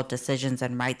difficult decisions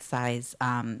and right-size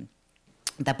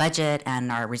the budget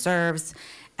and our reserves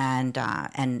and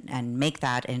make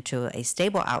that into a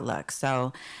stable outlook.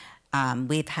 So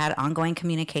we've had ongoing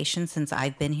communication since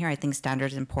I've been here. I think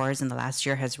Standard & Poor's in the last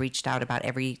year has reached out about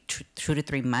every 2 to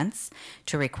 3 months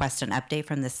to request an update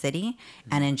from the city.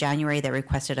 And in January, they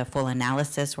requested a full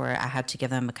analysis where I had to give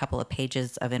them a couple of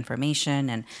pages of information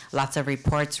and lots of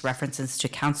reports, references to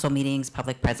council meetings,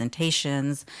 public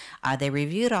presentations. They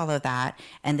reviewed all of that,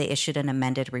 and they issued an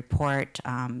amended report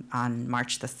on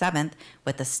March the 7th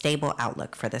with a stable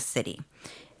outlook for the city.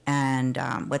 And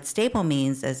what stable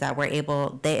means is that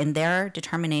in their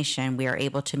determination, we are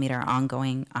able to meet our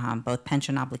ongoing both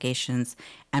pension obligations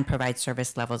and provide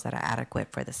service levels that are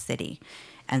adequate for the city.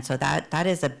 And so that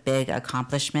is a big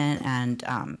accomplishment, and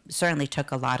certainly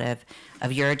took a lot of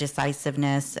your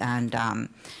decisiveness and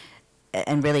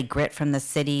really grit from the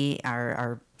city,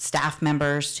 our staff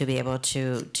members, to be able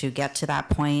to get to that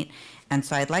point. And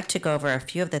so I'd like to go over a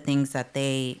few of the things that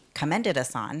they commended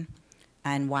us on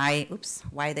and why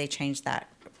they changed that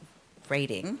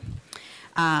rating.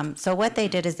 So what they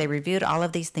did is they reviewed all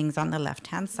of these things on the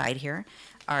left-hand side here,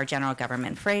 our general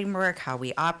government framework, how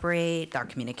we operate, our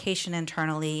communication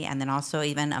internally, and then also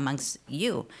even amongst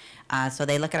you. So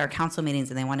they look at our council meetings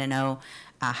and they want to know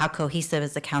how cohesive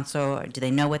is the council, or do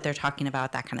they know what they're talking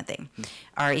about, that kind of thing.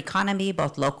 Our economy,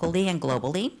 both locally and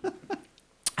globally.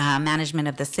 Management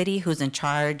of the city, who's in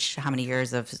charge, how many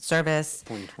years of service,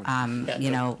 how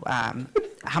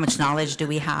much knowledge do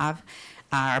we have?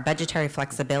 Our budgetary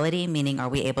flexibility, meaning are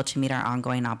we able to meet our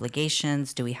ongoing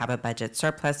obligations? Do we have a budget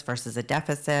surplus versus a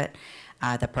deficit?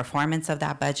 The performance of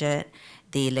that budget,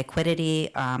 the liquidity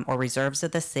or reserves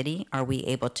of the city, are we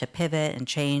able to pivot and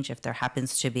change if there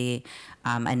happens to be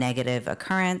a negative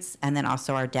occurrence? And then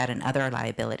also our debt and other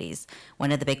liabilities.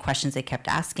 One of the big questions they kept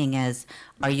asking is,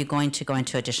 are you going to go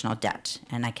into additional debt?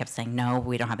 And I kept saying, no,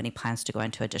 we don't have any plans to go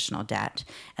into additional debt.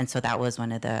 And so that was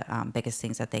one of the biggest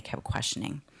things that they kept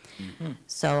questioning. Mm-hmm.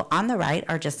 So on the right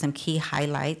are just some key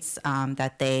highlights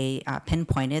that they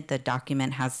pinpointed. The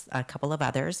document has a couple of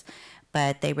others,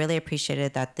 but they really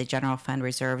appreciated that the general fund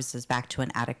reserves is back to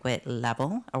an adequate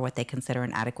level, or what they consider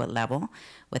an adequate level,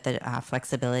 with the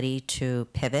flexibility to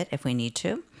pivot if we need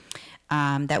to.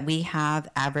 that we have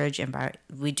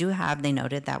they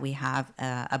noted that we have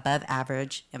above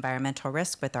average environmental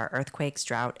risk with our earthquakes,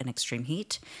 drought, and extreme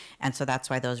heat. And so that's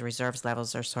why those reserves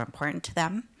levels are so important to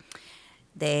them.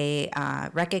 They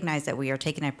recognize that we are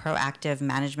taking a proactive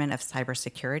management of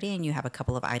cybersecurity, and you have a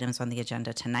couple of items on the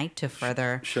agenda tonight to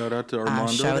further Shout out to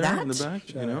Armando show there that. in the back.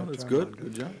 That's good.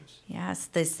 Good job. Yes,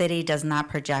 the city does not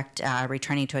project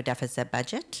returning to a deficit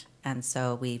budget, and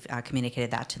so we've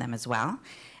communicated that to them as well.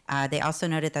 They also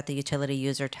noted that the utility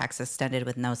user tax extended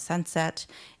with no sunset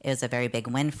is a very big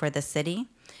win for the city.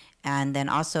 And then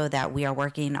also that we are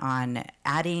working on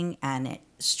adding and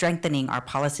strengthening our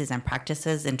policies and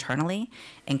practices internally,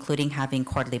 including having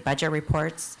quarterly budget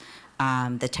reports,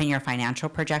 the 10-year financial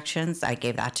projections. I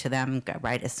gave that to them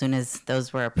right as soon as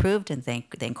those were approved, and they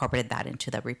incorporated that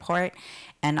into the report.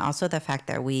 And also the fact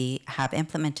that we have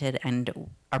implemented and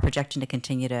are projecting to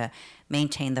continue to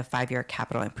maintain the 5-year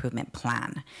capital improvement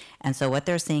plan. And so what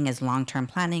they're seeing is long-term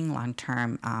planning,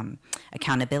 long-term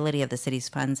accountability of the city's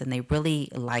funds, and they really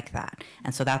like that.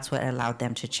 And so that's what allowed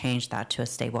them to change that to a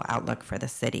stable outlook for the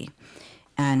city.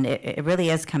 And it really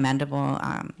is commendable.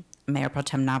 Mayor Pro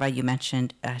Tem Nava, you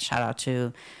mentioned shout out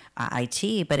to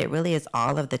IT, but it really is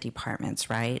all of the departments,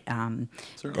 right?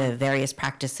 The various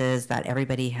practices that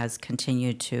everybody has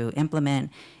continued to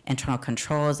implement, internal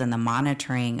controls, and the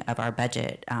monitoring of our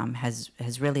budget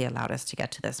has really allowed us to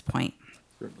get to this point.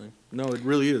 Certainly. No, it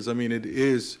really is. I mean, it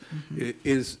is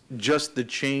just the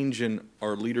change in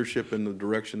our leadership and the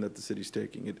direction that the city's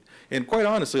taking it. And quite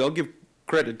honestly, I'll give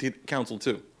credit to council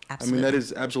too. Absolutely. I mean, that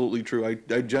is absolutely true.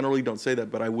 I generally don't say that,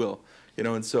 but I will.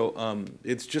 And so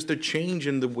it's just a change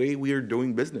in the way we are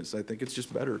doing business. I think it's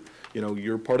just better.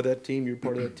 You're part of that team, you're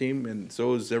part of that team, and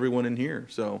so is everyone in here.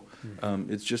 So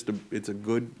it's a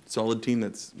good, solid team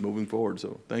that's moving forward.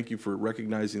 So thank you for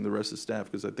recognizing the rest of the staff,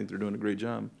 because I think they're doing a great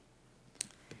job.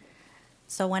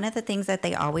 So one of the things that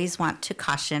they always want to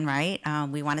caution, right?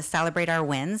 We want to celebrate our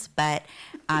wins, but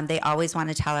they always want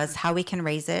to tell us how we can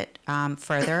raise it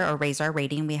further or raise our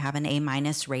rating. We have an A-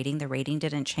 rating. The rating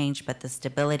didn't change, but the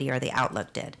stability or the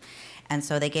outlook did. And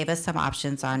so they gave us some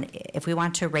options on if we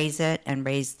want to raise it and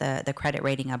raise the credit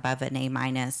rating above an A-,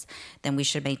 then we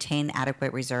should maintain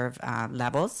adequate reserve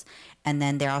levels. And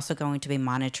then they're also going to be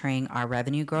monitoring our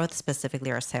revenue growth, specifically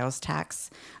our sales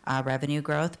tax revenue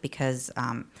growth, because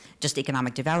just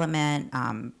economic development,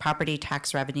 property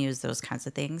tax revenues, those kinds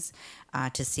of things,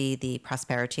 to see the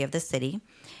prosperity of the city.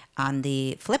 On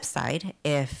the flip side,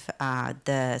 if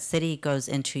the city goes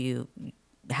into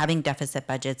having deficit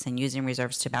budgets and using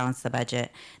reserves to balance the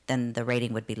budget, then the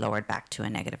rating would be lowered back to a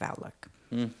negative outlook.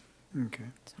 Okay.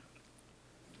 So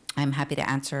I'm happy to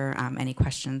answer any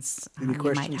questions Any you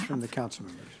questions might have. from the council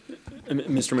members?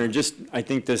 Mr. Mayor, I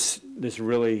think this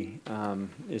really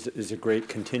is a great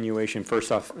continuation.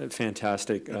 First off,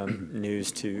 fantastic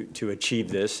news to achieve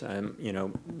this.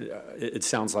 It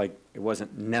sounds like it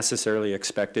wasn't necessarily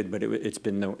expected, but it's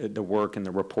been the work and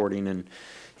the reporting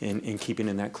and keeping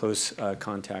in that close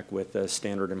contact with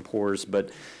Standard & Poor's. But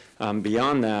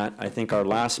beyond that, I think our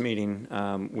last meeting,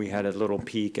 we had a little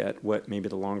peek at what maybe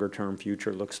the longer-term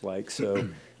future looks like. So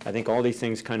I think all these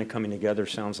things kind of coming together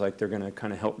sounds like they're going to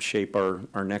kind of help shape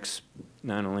our next,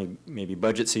 not only maybe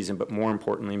budget season, but more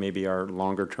importantly, maybe our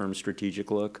longer-term strategic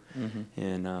look.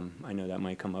 And I know that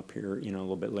might come up here, a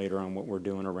little bit later on what we're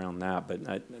doing around that.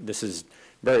 But this is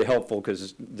very helpful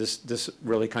because this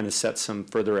really kind of sets some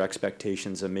further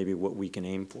expectations of maybe what we can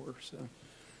aim for. So,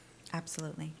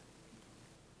 absolutely.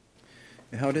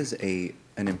 How does an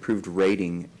improved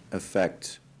rating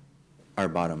affect our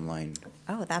bottom line?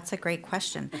 Oh, that's a great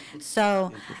question.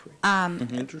 So,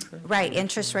 right,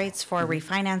 interest rates for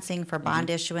refinancing, for bond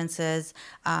issuances.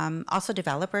 Also,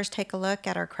 developers take a look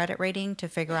at our credit rating to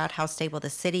figure out how stable the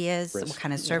city is, what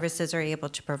kind of services are able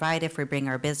to provide if we bring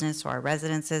our business or our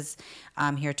residences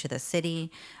here to the city.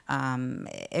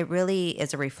 It really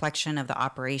is a reflection of the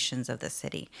operations of the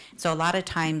city. So a lot of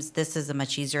times this is a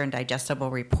much easier and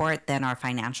digestible report than our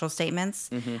financial statements.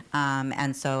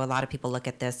 And so a lot of people look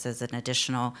at this as an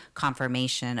additional confirmation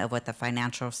of what the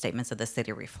financial statements of the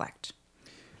city reflect.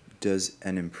 Does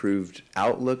an improved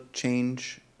outlook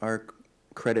change our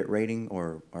credit rating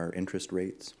or our interest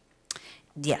rates?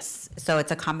 Yes. So it's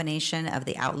a combination of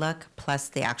the outlook plus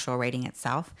the actual rating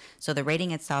itself. So the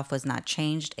rating itself was not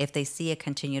changed. If they see a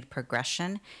continued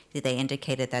progression, they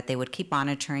indicated that they would keep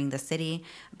monitoring the city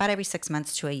about every 6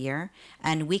 months to a year.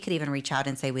 And we could even reach out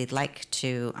and say we'd like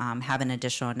to have an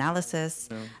additional analysis,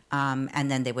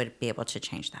 and then they would be able to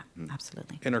change that.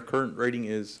 Absolutely. And our current rating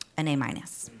is? An A-.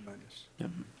 Yep.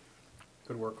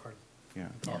 Good work, Hardy. Yeah.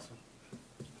 Yeah. Awesome.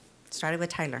 Started with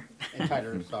Tyler. And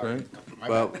Tyler, sorry. My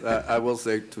Well, bad. I will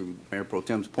say to Mayor Pro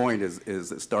Tem's point is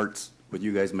it starts with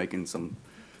you guys making some,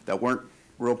 that weren't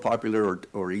real popular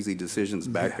or easy decisions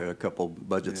back a couple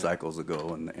budget cycles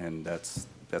ago, and that's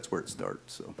where it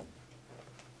starts, so.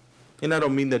 And I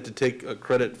don't mean that to take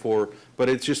credit for, but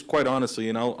it's just quite honestly,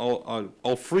 and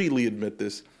I'll freely admit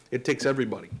this, it takes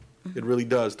everybody. It really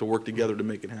does to work together to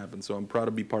make it happen. So I'm proud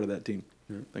to be part of that team.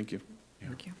 Thank you.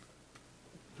 Thank you.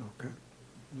 Okay.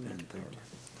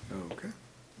 Okay.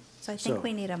 So I think So-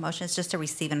 we need a motion. It's just to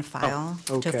receive and file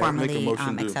to okay. Make a formally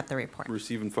motion to accept the report.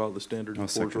 receive and file the standard I'll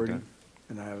reports second rating. that.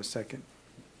 And I have a second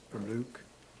from Luke.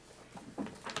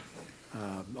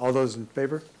 All those in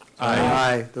favor?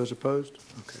 Aye. Those opposed?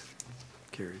 Okay.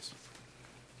 Carries.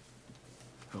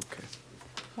 Okay.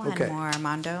 One Okay. more,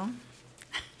 Armando.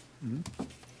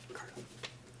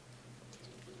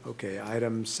 Okay,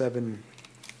 item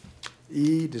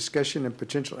 7E, discussion and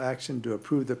potential action to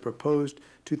approve the proposed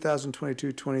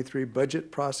 2022-23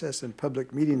 budget process and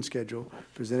public meeting schedule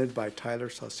presented by Tyler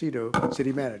Salcido,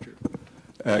 City Manager.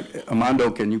 Armando,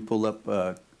 can you pull up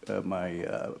my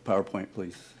PowerPoint,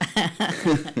 please?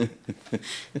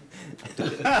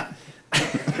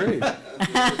 Great.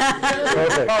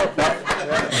 Perfect.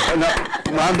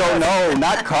 Armando, no,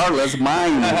 not Carla's,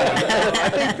 mine. I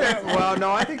think that, well,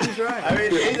 no, I think he's right. I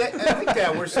mean, I think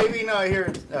that we're saving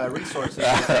here resources,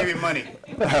 we're saving money.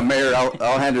 Mayor,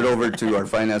 I'll hand it over to our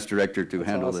finance director to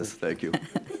handle this. Thank you.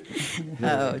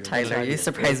 Oh, Tyler, you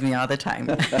surprise me all the time.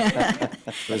 He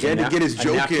had to get his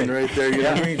joke in right there, you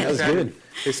know what I mean? That was good.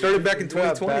 It started back in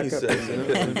 2020, he Back up says.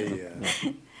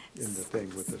 in the thing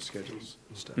with the schedules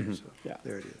and stuff, so,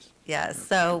 there it is. Yes,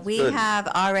 so we Good. have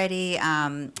already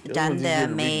done one's easier the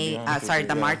to May, read, to be honest with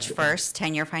the you. March 1st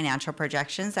 10-year financial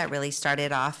projections that really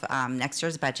started off next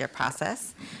year's budget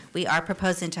process. We are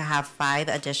proposing to have 5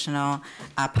 additional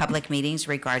public meetings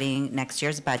regarding next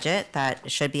year's budget that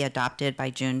should be adopted by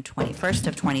June 21st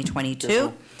of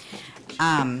 2022.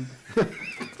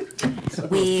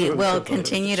 We will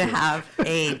continue to have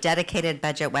a dedicated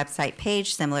budget website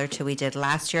page, similar to we did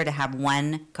last year, to have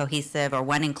one cohesive or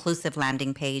one inclusive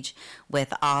landing page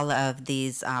with all of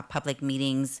these public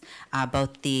meetings,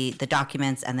 both the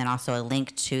documents and then also a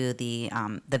link to the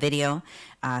video,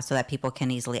 so that people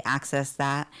can easily access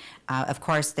that. Of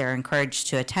course, they're encouraged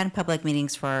to attend public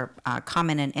meetings for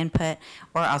comment and input,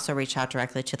 or also reach out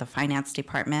directly to the finance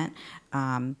department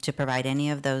to provide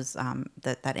any of those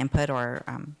that input or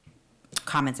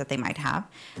comments that they might have.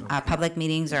 Public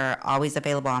meetings are always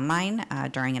available online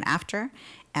during and after,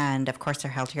 and of course they're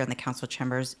held here in the council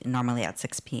chambers normally at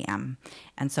 6 p.m.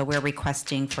 And so we're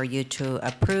requesting for you to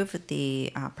approve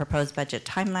the proposed budget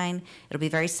timeline. It'll be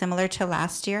very similar to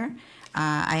last year.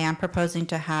 I am proposing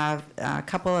to have a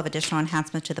couple of additional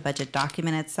enhancements to the budget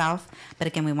document itself, but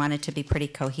again, we want it to be pretty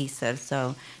cohesive.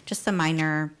 So just some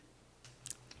minor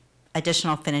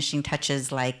additional finishing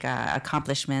touches like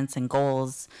accomplishments and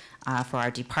goals for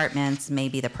our departments.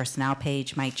 Maybe the personnel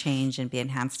page might change and be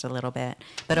enhanced a little bit,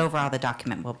 but overall the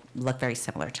document will look very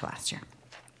similar to last year.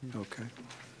 Okay.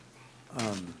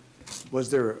 Was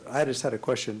there, I just had a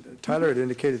question. Tyler had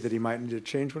indicated that he might need to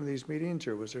change one of these meetings,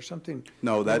 or was there something?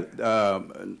 No, that,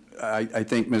 I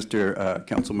think Mr.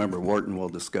 Councilmember Wharton will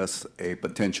discuss a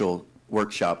potential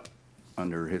workshop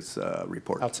under his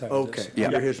report. Outside of this. Yeah.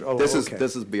 Under his- oh, This okay.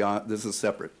 is beyond, this is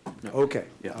separate. Okay,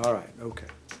 Yeah. all right, okay,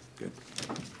 good.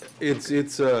 It's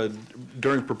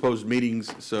during proposed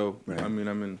meetings, so, Right. I mean,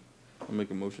 I'll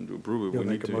make a motion to approve it. You'll We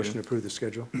need make a to, motion to yeah. approve the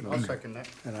schedule? I'll Okay. second that.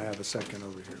 And I have a second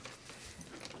over here.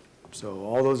 So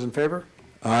all those in favor?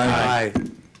 Aye.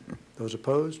 Those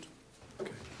opposed?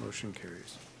 Okay, motion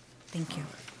carries. Thank you.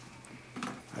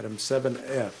 Item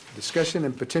 7F, discussion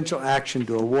and potential action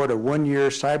to award a one-year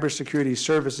cybersecurity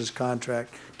services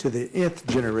contract to the nth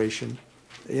generation.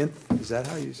 Nth, is that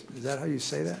how you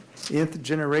say that? Nth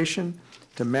generation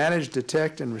to manage,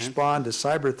 detect, and respond to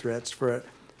cyber threats for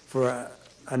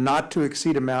a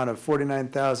not-to-exceed amount of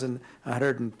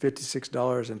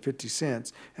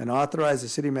 $49,156.50, and authorize the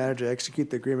city manager to execute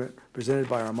the agreement presented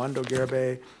by Armando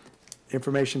Garibay,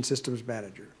 Information Systems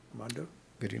Manager. Armando?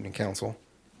 Good evening, Council,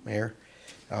 Mayor.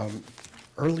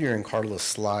 Earlier in Carla's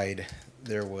slide,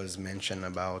 there was mention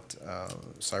about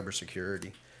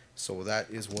cybersecurity. So that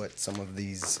is what some of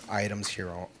these items here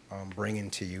are bringing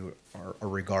to you are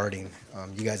regarding.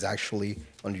 You guys actually,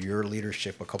 under your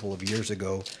leadership a couple of years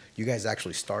ago, you guys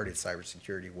actually started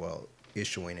cybersecurity while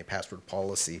issuing a password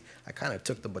policy. I kind of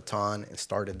took the baton and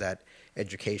started that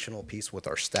educational piece with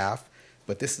our staff,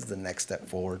 but this is the next step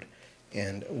forward.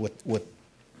 And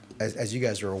as you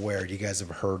guys are aware, you guys have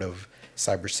heard of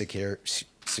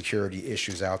cybersecurity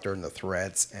issues out there and the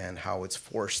threats and how it's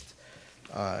forced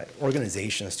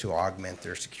organizations to augment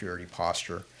their security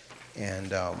posture.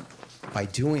 And by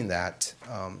doing that,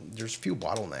 there's few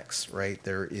bottlenecks, right?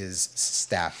 There is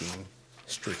staffing,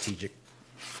 strategic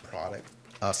product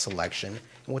selection.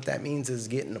 And what that means is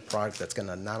getting a product that's going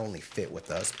to not only fit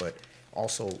with us, but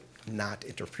also not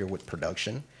interfere with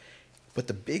production. But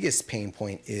the biggest pain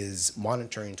point is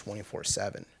monitoring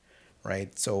 24/7,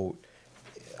 right? So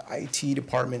IT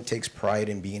department takes pride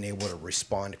in being able to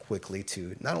respond quickly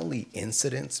to not only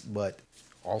incidents, but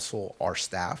also our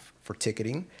staff for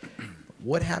ticketing.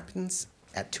 What happens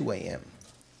at 2 a.m.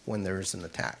 when there's an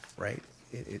attack, right?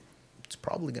 It's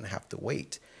probably going to have to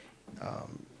wait.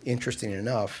 Interesting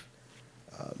enough,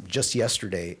 just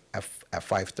yesterday at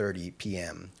 5:30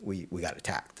 p.m., we got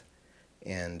attacked.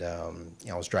 And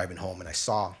I was driving home and I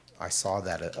saw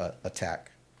that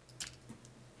attack.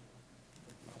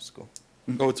 Let's go.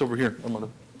 Oh, it's over here. I'm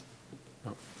on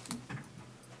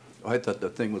Oh, I thought the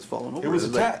thing was falling over. It was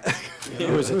attacked. It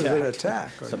was It was an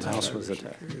attacked. attack. Some house was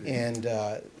attacked. And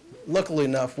luckily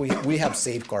enough, we have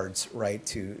safeguards, right,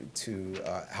 to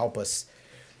help us.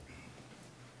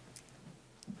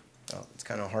 Well, it's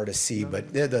kind of hard to see,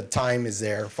 but the time is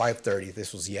there, 5:30.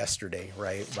 This was yesterday,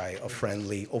 right, by a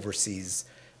friendly overseas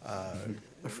A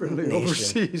friendly nation.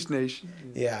 overseas nation.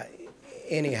 Yeah.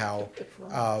 Anyhow,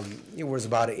 it was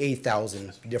about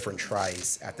 8,000 different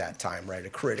tries at that time, right? A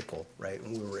critical, right?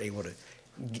 And we were able to,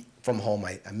 from home,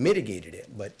 I mitigated it.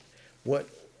 But what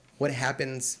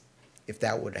happens if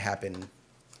that would happen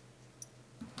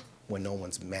when no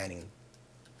one's manning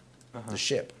the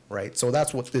ship, right? So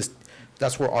that's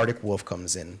where Arctic Wolf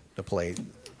comes in to play.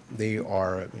 They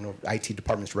are, IT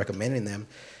department's recommending them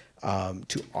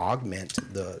to augment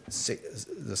the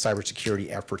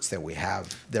cybersecurity efforts that we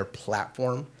have. Their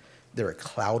platform, they're a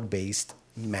cloud-based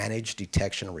managed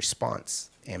detection and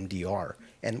response, MDR.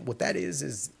 And what that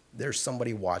is there's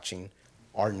somebody watching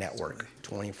our network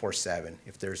 24/7.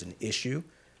 If there's an issue,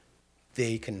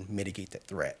 they can mitigate that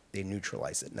threat. They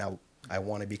neutralize it. Now, I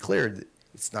want to be clear that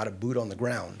it's not a boot on the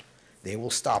ground. They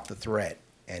will stop the threat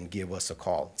and give us a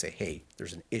call and say, hey,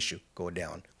 there's an issue, go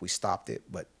down. We stopped it,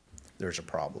 but there's a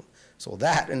problem. So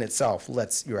that in itself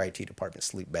lets your IT department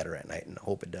sleep better at night, and I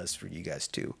hope it does for you guys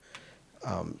too.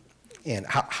 And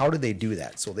how do they do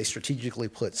that? So they strategically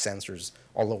put sensors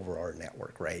all over our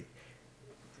network, right?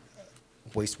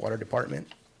 Wastewater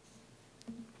department,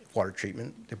 water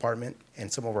treatment department,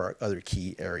 and some of our other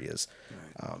key areas.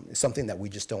 It's something that we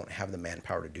just don't have the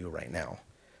manpower to do right now.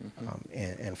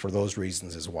 And for those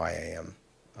reasons is why I am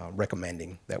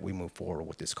recommending that we move forward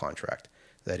with this contract.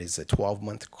 That is a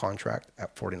 12-month contract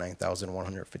at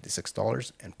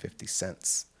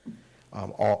 $49,156.50.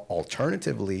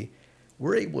 Alternatively,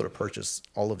 we're able to purchase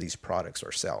all of these products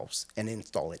ourselves and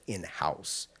install it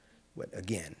in-house. But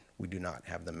again, we do not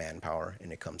have the manpower,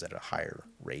 and it comes at a higher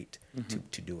rate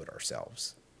to do it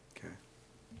ourselves. Okay.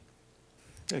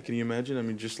 Yeah, can you imagine? I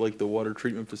mean, just like the water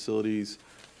treatment facilities,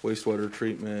 wastewater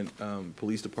treatment,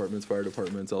 police departments, fire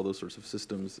departments, all those sorts of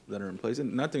systems that are in place,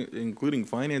 and including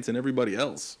finance and everybody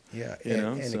else. Yeah,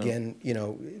 and again,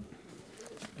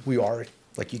 we are,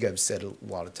 like you guys said a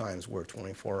lot of times, we're a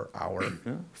 24-hour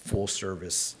full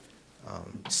service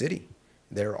city.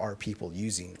 There are people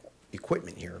using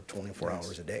equipment here 24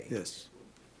 hours a day. Yes.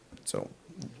 So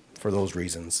for those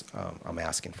reasons, I'm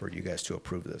asking for you guys to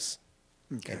approve this.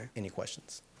 Okay. Any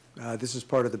questions? This is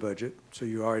part of the budget, so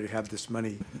you already have this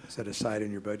money set aside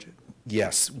in your budget?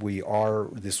 Yes, we are.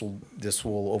 This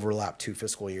will overlap 2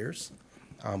 fiscal years,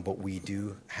 but we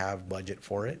do have budget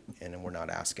for it, and we're not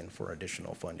asking for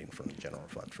additional funding from the general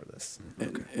fund for this.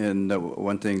 Okay. And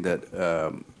one thing that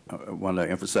I want to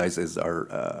emphasize is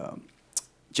our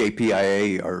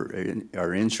JPIA,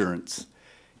 our insurance,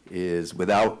 is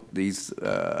without these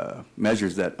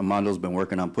measures that Amando's been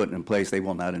working on putting in place, they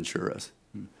will not insure us.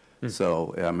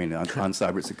 So, I mean, on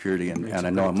cybersecurity, and I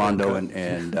know Armando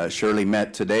and Shirley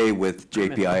met today with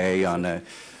JPIA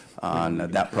on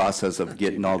that process of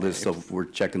getting all this, so we're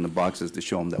checking the boxes to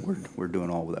show them that we're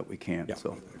doing all that we can,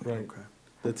 so. Right. Okay.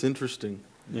 That's interesting.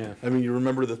 Yeah. I mean, you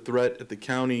remember the threat at the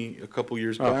county a couple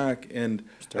years back, and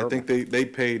I think they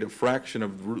paid a fraction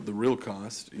of the real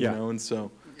cost, you know, and so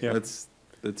that's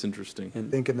interesting. I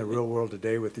think in the real world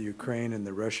today with the Ukraine and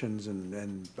the Russians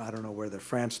and I don't know where the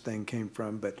France thing came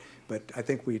from, but I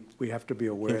think we have to be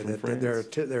aware that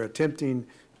they're attempting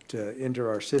to enter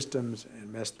our systems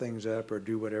and mess things up or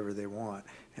do whatever they want.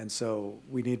 And so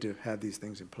we need to have these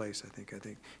things in place, I think,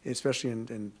 especially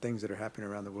in things that are happening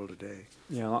around the world today.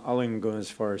 Yeah, I'll even go as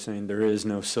far as saying there is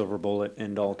no silver bullet,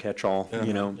 end all, catch all,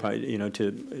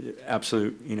 to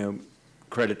absolute,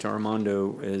 credit to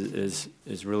Armando is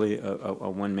really a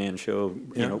one-man show.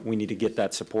 You Yeah. know, we need to get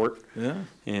that support. Yeah.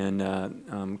 And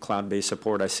cloud-based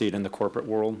support, I see it in the corporate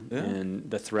world. Yeah.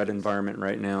 And the threat environment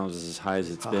right now is as high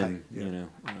as it's been, yeah.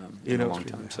 in a long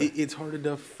time. So. It's hard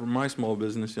enough for my small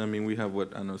business. I mean, we have,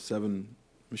 7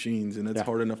 machines, and it's Yeah.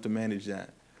 hard enough to manage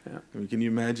that. Yeah. I mean, can you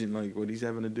imagine, like, what he's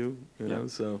having to do, you Yeah. know?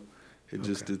 So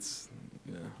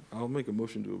yeah. I'll make a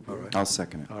motion to approve. All right. I'll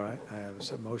second it. All right, I have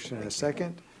a motion and a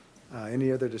second.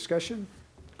 Any other discussion,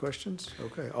 questions?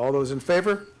 Okay, all those in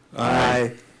favor?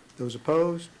 Aye. Those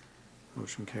opposed?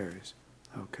 Motion carries.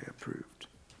 Okay, approved.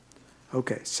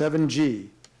 Okay,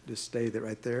 7G, just stay there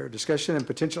right there. Discussion and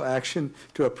potential action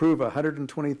to approve a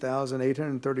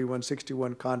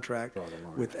 $120,831.61 contract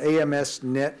with AMS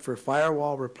Net for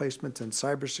firewall replacements and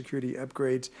cybersecurity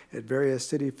upgrades at various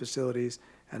city facilities,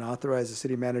 and authorize the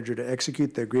city manager to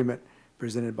execute the agreement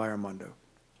presented by Armando.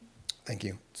 Thank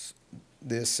you.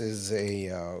 This is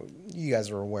you guys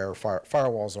are aware,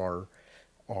 firewalls are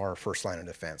our first line of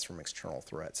defense from external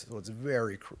threats. So it's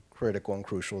very critical and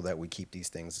crucial that we keep these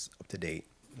things up to date.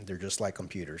 They're just like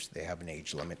computers. They have an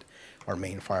age limit. Our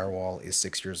main firewall is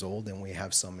 6 years old, and we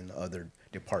have some in other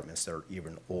departments that are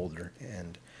even older.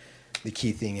 And the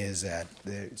key thing is that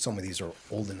some of these are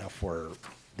old enough where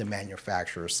the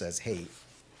manufacturer says, hey,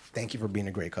 thank you for being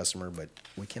a great customer, but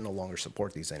we can no longer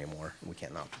support these anymore. We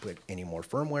cannot put any more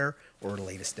firmware or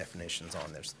latest definitions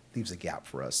on there. Leaves a gap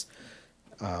for us.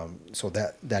 So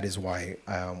that is why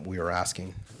we are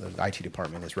asking, the IT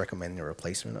department is recommending a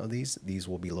replacement of these. These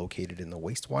will be located in the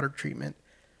wastewater treatment,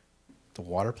 the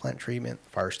water plant treatment,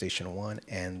 Fire Station 1,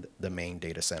 and the main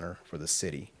data center for the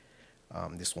city.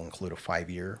 This will include a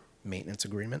 5-year maintenance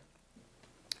agreement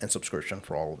and subscription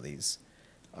for all of these.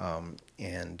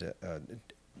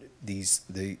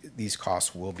 These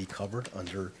costs will be covered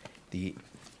under the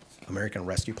American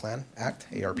Rescue Plan Act,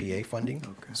 ARPA funding.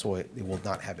 Okay. So it will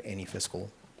not have any fiscal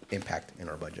impact in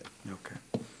our budget. Okay.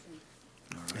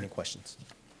 Any questions?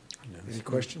 Any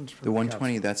questions? from The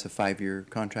 120, council? that's a 5-year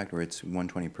contract, or it's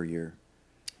 120 per year?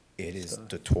 It is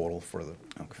the total for the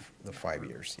 5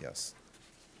 years, yes.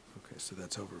 Okay, so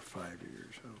that's over 5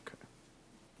 years, okay.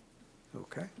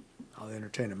 Okay, I'll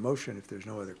entertain a motion if there's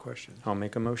no other questions. I'll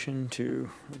make a motion to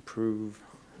approve.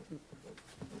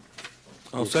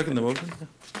 I'll second the motion.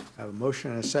 I have a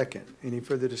motion and a second. Any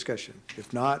further discussion?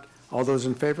 If not, all those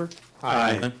in favor?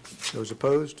 Aye. Those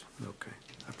opposed? Okay,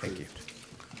 approved. Thank you.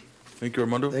 Thank you,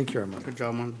 Armando. Thank you, Armando. Good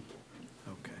job, man.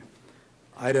 Okay.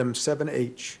 Item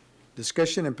 7H,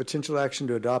 discussion and potential action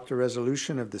to adopt a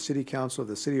resolution of the City Council of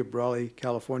the City of Brawley,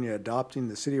 California, adopting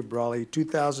the City of Brawley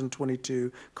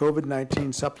 2022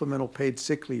 COVID-19 Supplemental Paid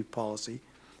Sick Leave Policy,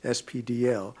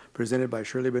 SPDL, presented by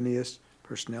Shirley Benias,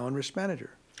 Personnel and Risk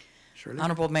Manager. Shirley?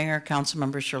 Honorable Mayor,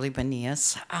 Councilmember Shirley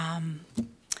Benias.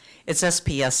 It's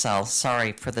SPSL,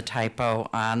 sorry for the typo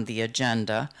on the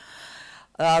agenda.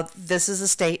 This is a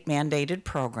state mandated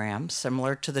program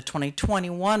similar to the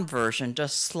 2021 version,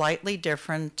 just slightly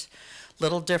different,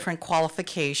 little different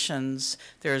qualifications.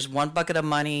 There's one bucket of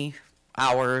money,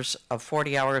 hours of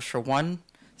 40 hours for one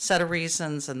set of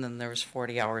reasons, and then there's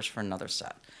 40 hours for another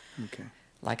set. Okay.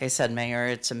 Like I said, Mayor,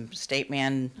 it's a state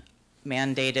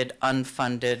mandated,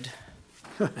 unfunded,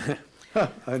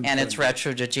 and it's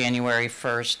retro to January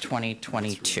 1st,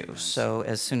 2022. Really nice. So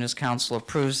as soon as council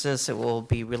approves this, it will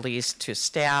be released to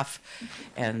staff,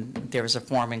 and there's a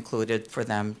form included for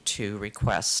them to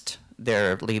request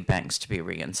their leave banks to be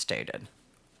reinstated.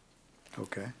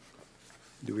 Okay.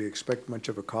 Do we expect much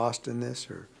of a cost in this,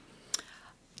 or?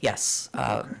 Yes.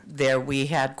 Okay. We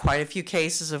had quite a few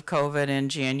cases of COVID in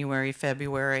January,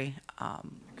 February,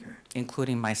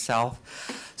 including myself.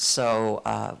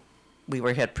 So we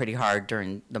were hit pretty hard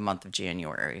during the month of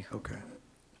January. Okay.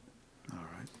 All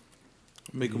right.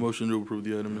 Make a motion to approve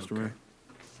the item, Mr. Mayor.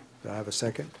 Do I have a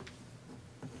second?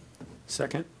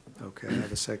 Second. Okay, I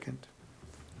have a second.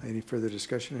 Any further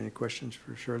discussion? Any questions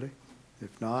for Shirley?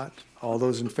 If not, all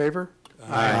those in favor?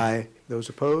 Aye. Those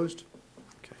opposed?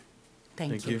 Okay.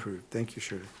 Thank you. Approved. Thank you,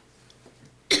 Shirley.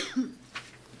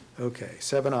 Okay,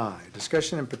 7I,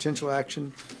 discussion and potential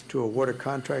action to award a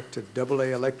contract to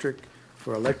AA Electric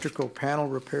for electrical panel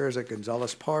repairs at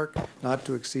Gonzalez Park, not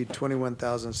to exceed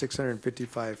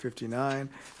 $21,655.59.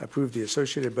 Approve the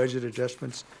associated budget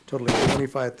adjustments totaling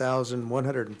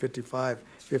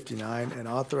 $25,155.59, and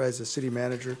authorize the city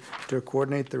manager to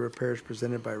coordinate the repairs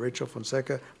presented by Rachel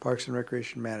Fonseca, Parks and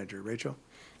Recreation Manager. Rachel?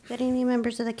 Good evening,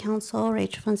 members of the council.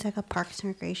 Rachel Fonseca, Parks and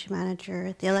Recreation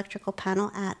Manager. The electrical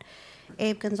panel at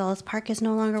Abe Gonzalez Park is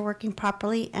no longer working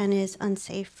properly and is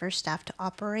unsafe for staff to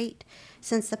operate.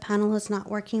 Since the panel is not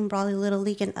working, Brawley Little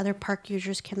League and other park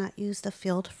users cannot use the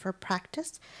field for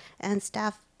practice, and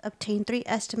staff obtained 3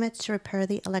 estimates to repair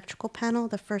the electrical panel.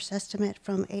 The first estimate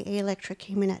from AA Electric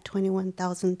came in at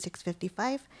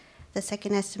 $21,655. The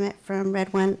second estimate from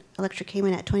Red One Electric came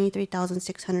in at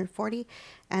 $23,640,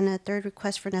 and a third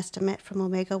request for an estimate from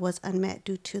Omega was unmet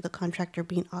due to the contractor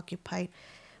being occupied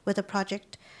with the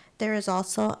project. There is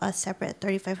also a separate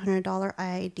 $3,500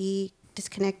 IID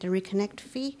disconnect and reconnect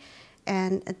fee,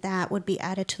 and that would be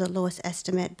added to the lowest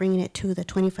estimate, bringing it to the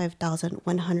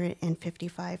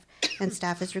 $25,155. And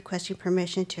staff is requesting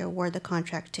permission to award the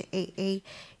contract to AA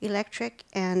Electric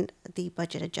and the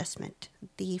budget adjustment.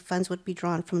 The funds would be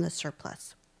drawn from the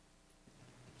surplus.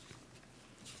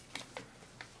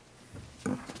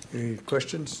 Any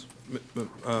questions?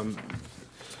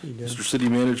 Mr. City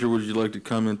Manager, would you like to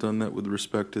comment on that with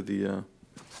respect to the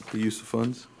use of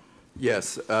funds?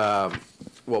 Yes.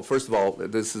 Well, first of all,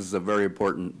 this is a very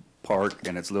important park,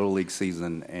 and it's Little League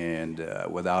season, and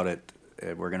without it,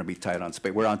 we're going to be tight on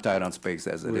space. We're tight on space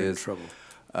as it is. We're in trouble.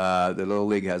 The Little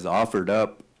League has offered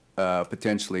up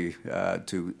potentially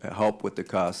to help with the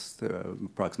cost,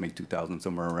 approximately $2,000,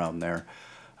 somewhere around there.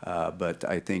 But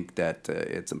I think that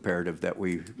it's imperative that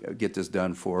we get this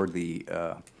done for the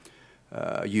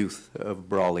youth of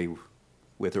Brawley,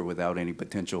 with or without any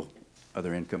potential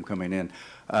other income coming in.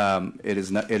 It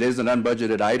is an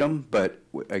unbudgeted item, but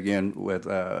again, with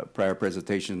prior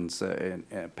presentations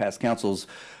and past councils,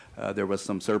 there was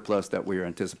some surplus that we were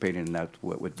anticipating, and that's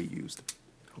what would be used.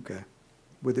 Okay.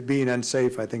 With it being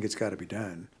unsafe, I think it's got to be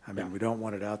done. I mean, we don't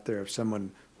want it out there. If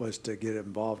someone was to get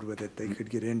involved with it, they could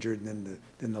get injured, and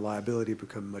then the liability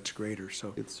become much greater.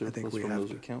 So I think we have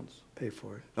to pay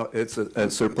for it. No, it's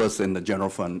a surplus in the general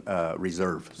fund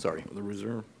reserve, sorry. The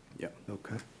reserve? Yeah.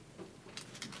 Okay.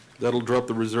 That'll drop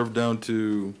the reserve down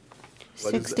to?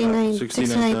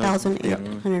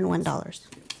 $69,801.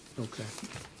 Okay.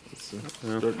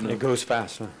 It goes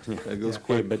fast, huh? Yeah. It goes Yeah.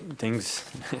 quick. But things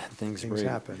break.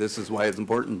 happen. This is why it's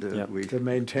important to, To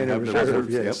maintain a have the reserve,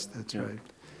 reserves, yes, yep. that's Yep.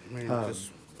 right.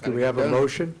 Just Do we have a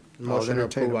motion? Motion to I'll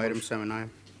entertain a approve item motion. 7I.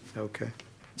 Okay.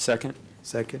 Second?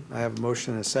 Second. I have a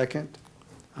motion and a second.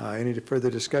 Any further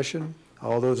discussion?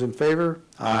 All those in favor?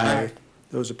 Aye.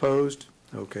 Those opposed?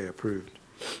 Okay, approved.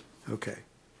 Okay,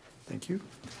 thank you.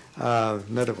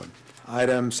 Another one.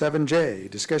 Item 7J,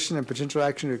 discussion and potential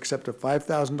action to accept a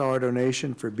 $5,000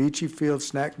 donation for Beachy Field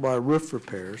Snack Bar roof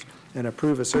repairs and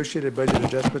approve associated budget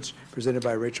adjustments presented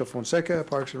by Rachel Fonseca,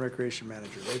 Parks and Recreation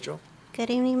Manager. Rachel?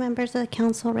 Good evening, members of the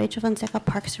council. Rachel Fonseca,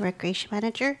 Parks and Recreation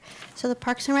Manager. So the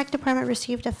Parks and Rec Department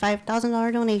received a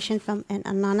 $5,000 donation from an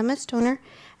anonymous donor,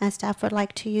 and staff would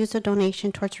like to use the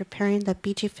donation towards repairing the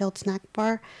Beachy Field Snack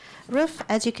Bar roof.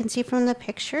 As you can see from the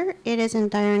picture, it is in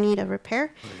dire need of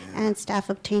repair, and staff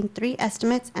obtained 3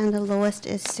 estimates, and the lowest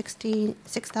is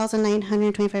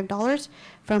 $6,925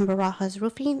 from Barajas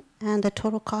Roofing, and the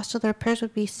total cost of the repairs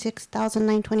would be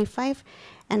 $6,925,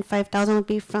 and $5,000 would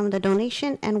be from the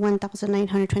donation, and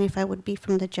 $1,925 would be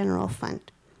from the general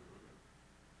fund.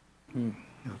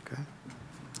 Okay.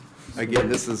 Again,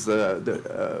 this is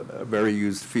a very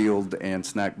used field and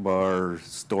snack bar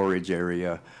storage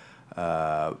area.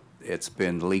 It's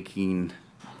been leaking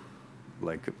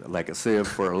like a sieve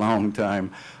for a long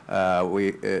time.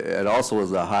 It also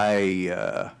is a high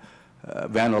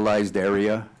vandalized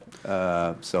area,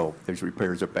 so these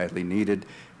repairs are badly needed.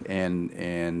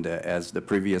 And as the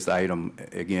previous item,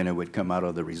 again, it would come out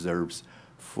of the reserves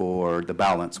for the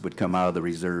balance would come out of the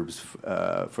reserves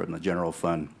from the general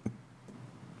fund.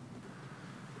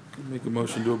 Make a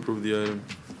motion to approve the item.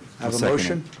 I have a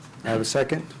motion. I have a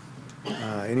second.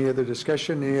 Any other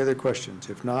discussion, any other questions?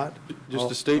 If not,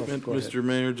 Just a statement, go ahead. Mr.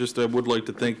 Mayor, I would like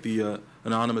to thank the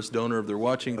anonymous donor if they're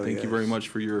watching. Oh, Thank you very yes. much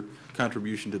for your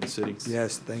contribution to the city.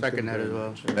 Yes, thank you. Second that as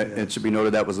well. It should be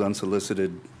noted that was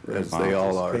unsolicited, as they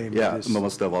all are. Payment Yeah, is-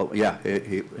 most of all, yeah.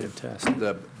 Fantastic.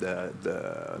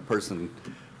 The person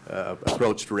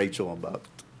approached Rachel about.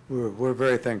 We're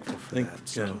very thankful for that.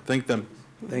 So Thank them.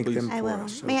 thank Please. them I for will.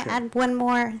 us. May I Okay. add one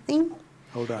more thing?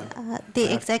 Hold on.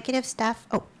 The executive staff,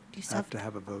 do you I have to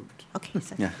have a vote. Okay,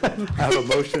 so Yeah. I have a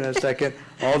motion and a second.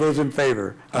 All those in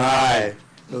favor? Aye.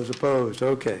 Those opposed?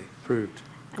 Okay, approved.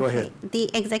 Go ahead. the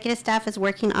executive staff is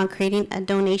working on creating a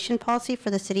donation policy for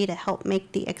the city to help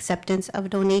make the acceptance of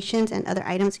donations and other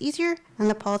items easier, and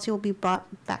the policy will be brought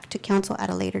back to council at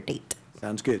a later date.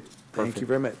 Sounds good. Thank you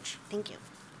very much. Thank you.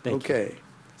 Okay.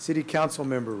 City council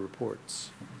member reports.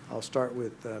 I'll start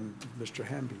with Mr.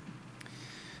 Hamby.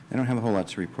 I don't have a whole lot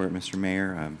to report, Mr.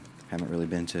 Mayor. Haven't really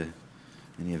been to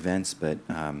any events, but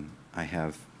I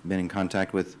have been in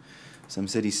contact with some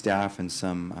city staff and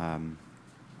some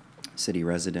city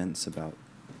residents about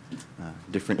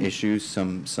different issues,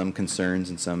 some concerns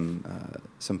and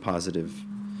some positive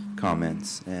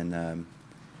comments. And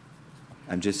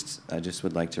I just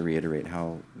would like to reiterate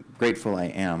how grateful I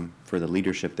am for the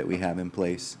leadership that we have in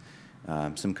place.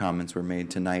 Some comments were made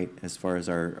tonight as far as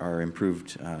our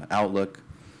improved outlook,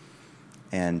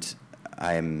 and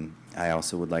I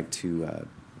also would like to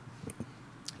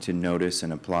notice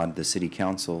and applaud the City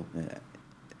Council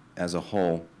as a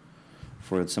whole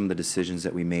for some of the decisions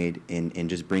that we made in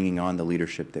just bringing on the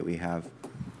leadership that we have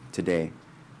today,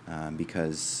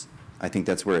 because I think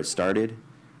that's where it started,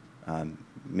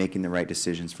 making the right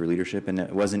decisions for leadership, and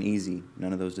it wasn't easy.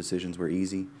 None of those decisions were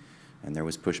easy, and there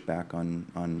was pushback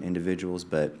on individuals,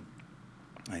 but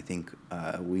I think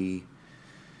we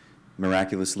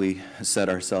miraculously set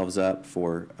ourselves up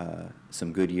for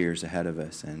some good years ahead of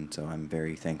us, and so I'm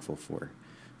very thankful for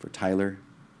Tyler,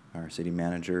 our city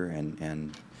manager,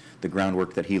 and the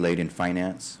groundwork that he laid in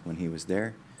finance when he was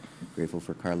there. Grateful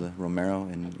for Carla Romero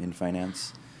in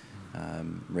finance,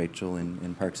 Rachel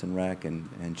in Parks and Rec,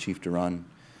 and Chief Duran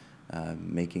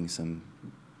making some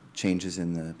changes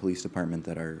in the police department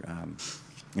that are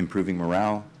improving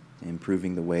morale,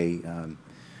 improving the way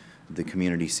the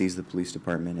community sees the police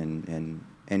department,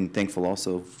 and thankful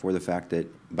also for the fact that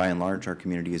by and large our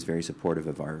community is very supportive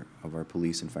of our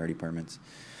police and fire departments.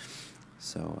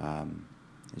 So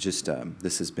it's just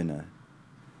this has been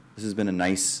a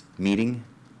nice meeting,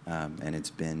 and it's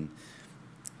been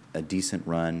a decent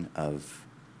run of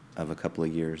a couple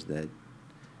of years that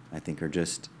I think are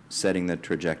just setting the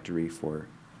trajectory for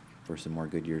some more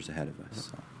good years ahead of us.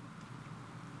 So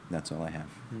that's all I have.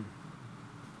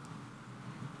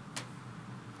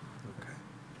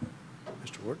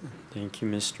 Mr. Wharton. Thank you,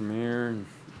 Mr. Mayor, and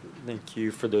thank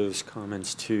you for those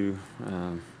comments too,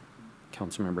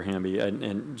 Councilmember Hamby.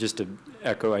 And just to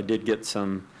echo, I did get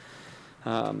some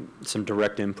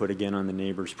direct input again on the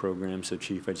Neighbors program. So,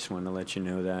 Chief, I just wanted to let you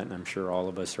know that, and I'm sure all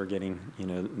of us are getting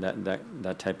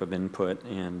that type of input.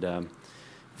 And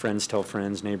friends tell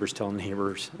friends, neighbors tell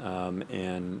neighbors,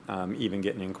 and even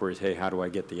getting inquiries. Hey, how do I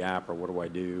get the app, or what do I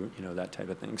do? That type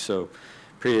of thing. So,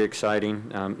 pretty exciting.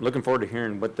 Looking forward to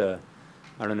hearing what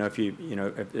I don't know if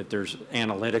if there's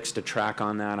analytics to track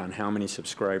on that, on how many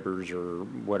subscribers or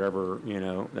whatever,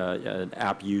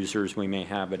 app users we may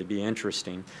have, but it'd be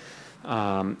interesting.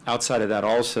 Outside of that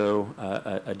also,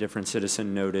 a different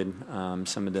citizen noted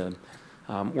some of the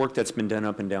work that's been done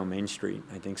up and down Main Street.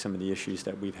 I think some of the issues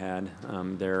that we've had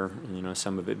there,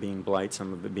 some of it being blight,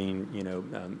 some of it being,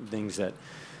 things that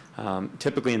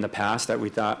typically in the past that we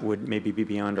thought would maybe be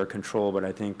beyond our control, but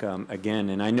I think, again,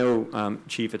 and I know,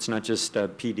 Chief, it's not just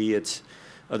PD, it's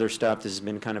other staff. This has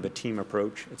been kind of a team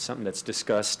approach. It's something that's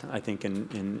discussed, I think,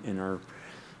 in our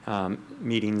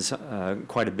meetings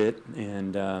quite a bit,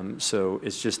 and so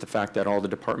it's just the fact that all the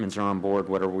departments are on board,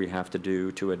 whatever we have to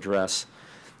do to address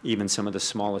even some of the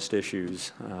smallest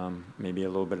issues, maybe a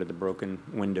little bit of the broken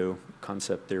window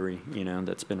concept theory,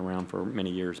 that's been around for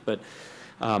many years. But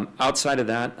outside of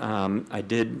that, I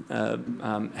did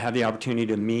have the opportunity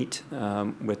to meet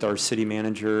with our city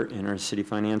manager and our city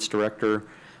finance director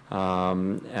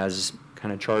as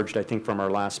kind of charged, I think, from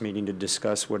our last meeting to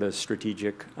discuss what a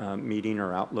strategic meeting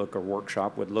or outlook or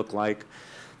workshop would look like.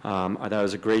 I thought it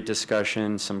was a great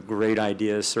discussion, some great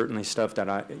ideas, certainly stuff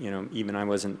that even I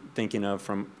wasn't thinking of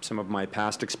from some of my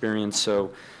past experience.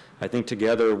 So I think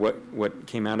together what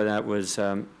came out of that was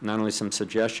not only some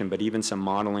suggestion, but even some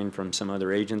modeling from some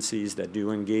other agencies that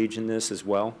do engage in this as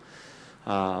well.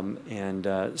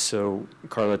 So,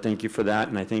 Carla, thank you for that.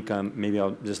 And I think maybe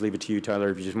I'll just leave it to you, Tyler,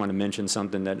 if you just want to mention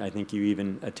something that I think you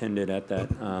even attended at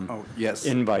that yes.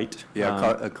 invite.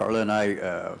 Yeah, Carla and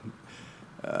I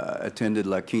attended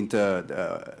La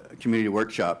Quinta community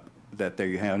workshop that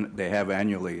they have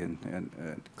annually,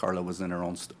 and Carla was in her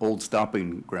own old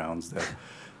stomping grounds.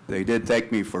 They did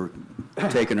thank me for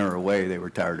taking her away. They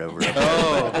were tired of her.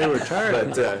 Oh, they were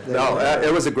tired. But no,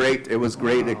 it was great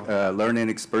learning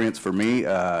experience for me.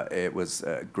 It was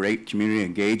great community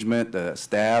engagement. The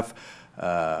staff.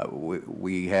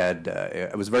 We had.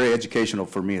 It was very educational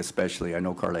for me, especially. I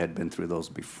know Carla had been through those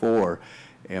before.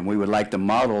 And we would like to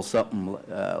model something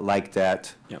like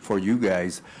that for you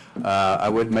guys. I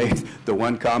would make the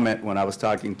one comment when I was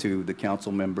talking to the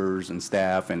council members and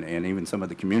staff and even some of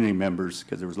the community members,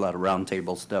 because there was a lot of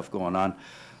roundtable stuff going on.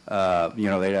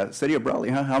 They City of Brawley,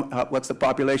 huh? What's the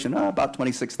population? Oh, about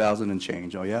 26,000 and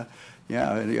change. Oh, yeah?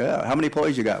 Yeah. How many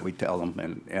employees you got? We tell them,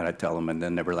 and I tell them, and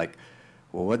then they were like,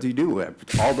 Well, what do you do?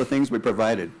 All the things we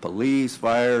provided, police,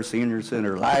 fire, senior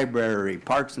center, library,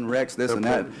 parks and recs, this and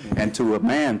that. And to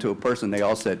a person, they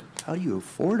all said, how do you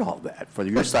afford all that for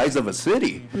your size of a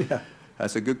city? Yeah.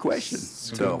 That's a good question.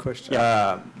 Good question.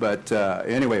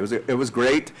 Anyway, it was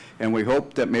great, and we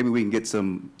hope that maybe we can get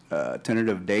some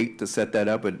tentative date to set that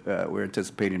up. But we're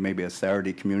anticipating maybe a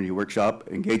Saturday community workshop,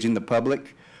 engaging the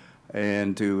public,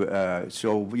 and to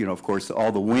show, of course,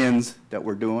 all the wins that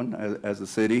we're doing as a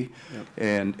city,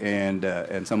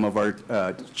 and some of our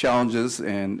challenges,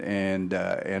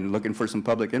 and looking for some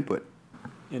public input.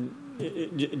 And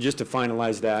just to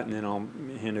finalize that, and then I'll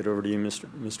hand it over to you,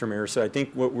 Mr. Mayor. So I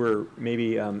think what we're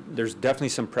maybe, there's definitely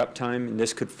some prep time, and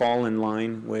this could fall in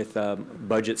line with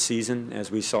budget season,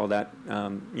 as we saw that,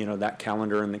 that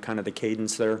calendar and the kind of the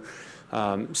cadence there.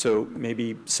 So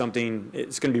maybe something,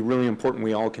 it's going to be really important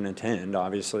we all can attend,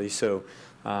 obviously. So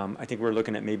I think we're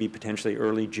looking at maybe potentially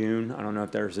early June. I don't know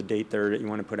if there's a date there that you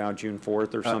want to put out, June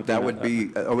 4th or something. That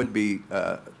would be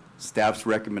staff's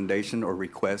recommendation or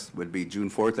request would be June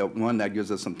 4th. That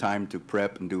gives us some time to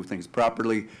prep and do things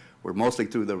properly. We're mostly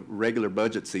through the regular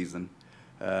budget season.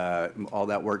 All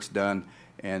that work's done,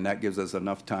 and that gives us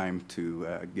enough time to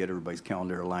get everybody's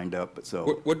calendar lined up.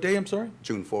 So what day, I'm sorry?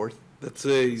 June 4th. That's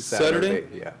a Saturday?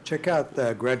 Yeah. Check out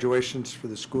the graduations for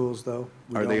the schools, though.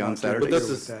 Are they on Saturday?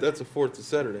 But that's a 4th to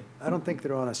Saturday. I don't think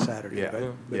they're on a Saturday,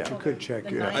 Yeah. but you could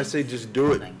check. I say just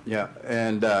do it. Yeah,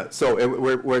 and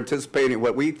we're anticipating,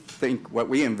 what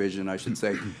we envision, I should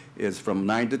say, is from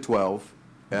 9 to 12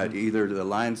 at either the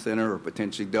Lion Center or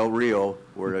potentially Del Rio,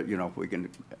 where, we can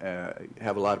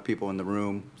have a lot of people in the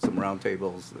room, some round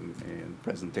tables and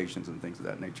presentations and things of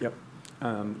that nature. Yep.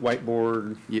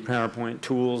 Whiteboard, PowerPoint,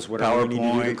 tools, whatever we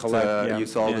need to do to collect. You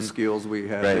saw the skills we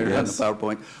had Right, there on the yes.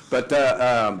 PowerPoint. But,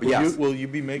 yes. Will you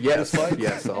be making the Yes, slides?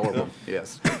 yes, all of them,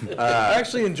 yes. I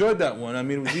actually enjoyed that one. I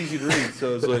mean, it was easy to read,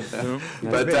 so it's like,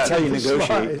 But that's how you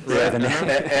negotiate.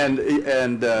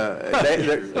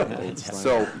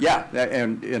 So,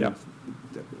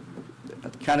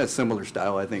 kind of similar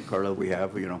style, I think, Carla, we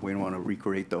have. We don't want to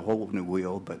recreate the whole new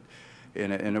wheel, but,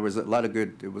 and there was a lot of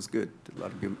good, it was good, a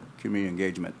lot of good community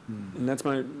engagement. And that's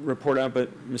my report out,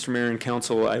 but Mr. Mayor and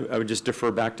Council, I would just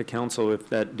defer back to Council if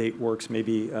that date works.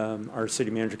 Maybe our city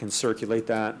manager can circulate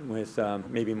that with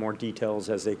maybe more details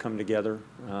as they come together,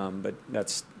 but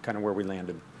that's kind of where we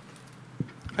landed.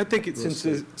 I think since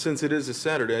it is a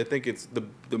Saturday, I think it's the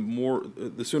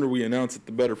sooner we announce it,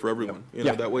 the better for everyone.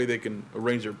 Yep. That way they can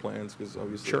arrange their plans, because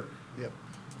obviously. Sure. Yep.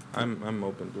 I'm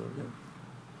open to it.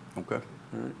 Yeah. Okay.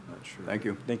 All right. Thank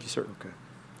you. Thank you, sir. Okay.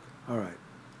 All right.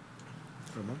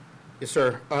 Ramon? Yes,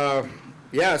 sir.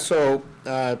 So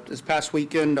this past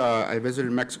weekend, I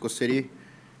visited Mexico City,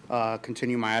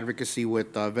 continue my advocacy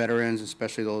with veterans,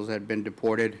 especially those that had been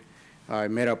deported. I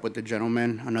met up with the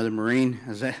gentleman, another Marine.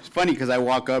 It's funny because I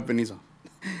walk up and he's a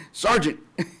sergeant.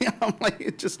 I'm like,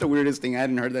 it's just the weirdest thing. I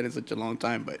hadn't heard that in such a long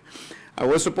time. But I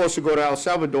was supposed to go to El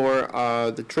Salvador.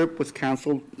 The trip was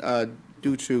canceled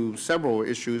due to several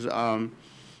issues.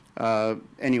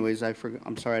 Anyways, I forgot.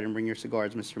 I'm sorry I didn't bring your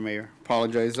cigars, Mr. Mayor.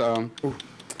 Apologize. I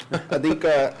think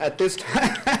at this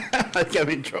time, I got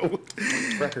in trouble.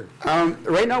 Record.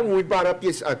 Right now, when we brought up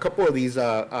a couple of these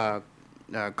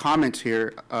comments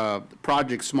here,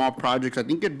 projects, small projects, I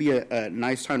think it'd be a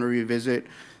nice time to revisit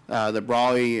the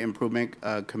Brawley Improvement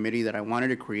Committee that I wanted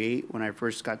to create when I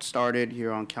first got started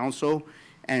here on council.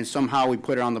 And somehow we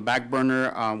put it on the back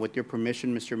burner. With your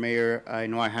permission, Mr. Mayor, I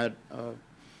know I had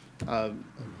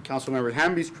Councilmember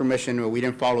Hamby's permission, but we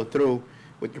didn't follow through.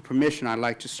 With your permission, I'd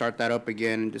like to start that up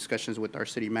again in discussions with our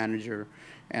city manager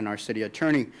and our city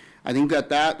attorney. I think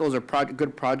those are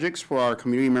good projects for our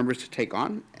community members to take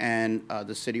on, and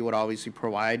the city would obviously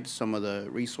provide some of the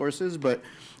resources, but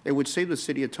it would save the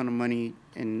city a ton of money,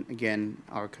 and again,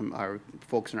 our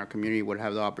folks in our community would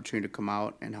have the opportunity to come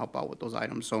out and help out with those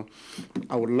items. So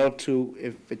I would love to,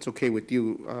 if it's okay with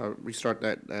you, restart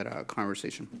that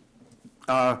conversation.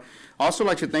 Also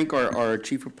like to thank our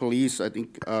chief of police. I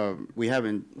think we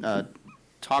haven't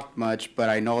talked much, but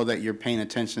I know that you're paying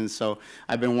attention. So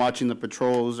I've been watching the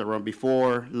patrols around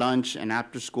before lunch and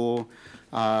after school.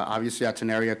 Obviously, that's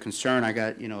an area of concern. I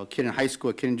got, a kid in high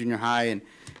school, a kid in junior high, and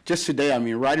just today,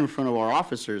 right in front of our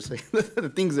officers,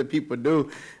 the things that people do.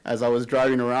 As I was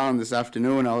driving around this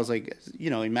afternoon, I was like,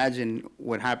 imagine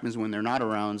what happens when they're not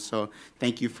around. So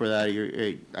thank you for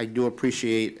that. I do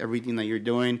appreciate everything that you're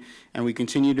doing, and we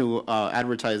continue to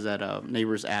advertise that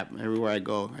Neighbors app. Everywhere I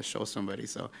go, I show somebody.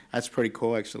 So that's pretty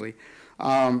cool, actually.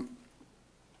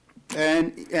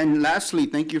 And lastly,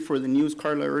 thank you for the news,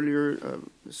 Carla, earlier,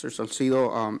 Mr.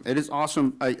 Salcido. It is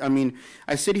awesome. I mean,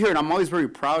 I sit here and I'm always very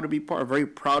proud to be very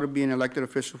proud to be an elected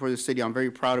official for the city. I'm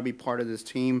very proud to be part of this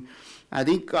team. I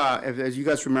think, as you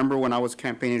guys remember, when I was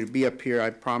campaigning to be up here, I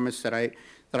promised that I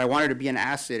wanted to be an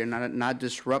asset and not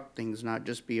disrupt things, not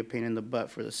just be a pain in the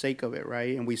butt for the sake of it,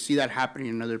 right? And we see that happening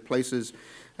in other places.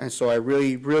 And so I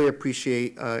really, really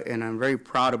appreciate, and I'm very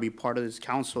proud to be part of this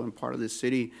council and part of this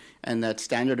city. And that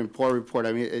Standard & Poor report,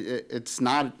 I mean, it's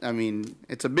not, I mean,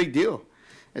 it's a big deal.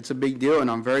 It's a big deal,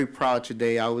 and I'm very proud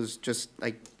today. I was just,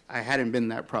 like, I hadn't been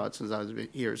that proud since I was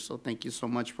here. So thank you so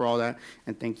much for all that,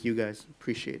 and thank you guys.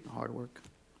 Appreciate the hard work.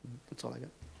 That's all I got.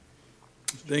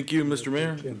 Thank you, Mr.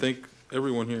 Mayor, and thank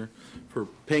everyone here for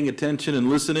paying attention and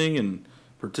listening and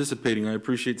participating. I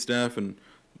appreciate staff and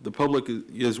the public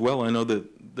as well. I know that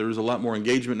there's a lot more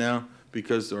engagement now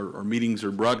because our meetings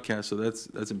are broadcast, so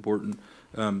that's important.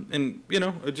 And, you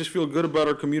know, I just feel good about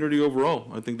our community overall.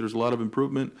 I think there's a lot of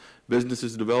improvement. Business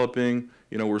is developing.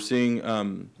 You know, we're seeing,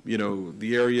 you know,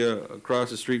 the area across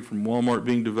the street from Walmart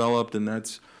being developed, and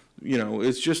that's, you know,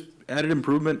 it's just added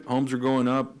improvement. Homes are going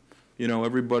up. You know,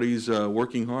 everybody's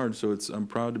working hard, so I'm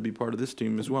proud to be part of this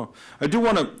team as well. I do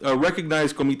want to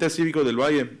recognize Comité Cívico del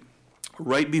Valle.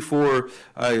 Right before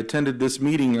I attended this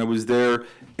meeting, I was there,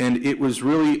 and it was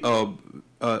really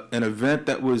an event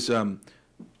that was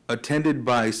attended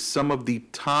by some of the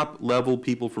top-level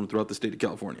people from throughout the state of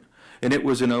California. And it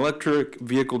was an electric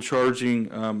vehicle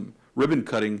charging ribbon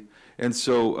cutting. And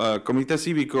so Comité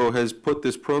Cívico has put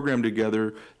this program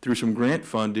together through some grant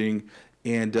funding,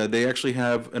 and they actually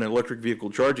have an electric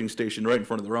vehicle charging station right in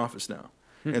front of their office now.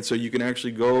 And so you can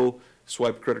actually go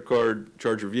swipe a credit card,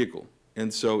 charge your vehicle.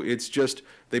 And so it's just,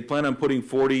 they plan on putting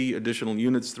 40 additional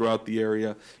units throughout the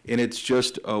area, and it's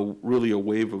just really a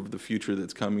wave of the future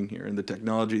that's coming here and the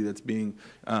technology that's being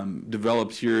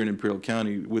developed here in Imperial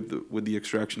County with the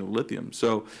extraction of lithium.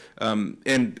 So,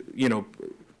 and you know,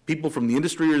 people from the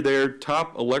industry are there,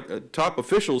 top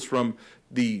officials from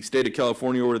the state of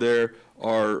California were there,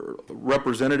 our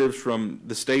representatives from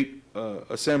the state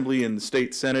assembly and the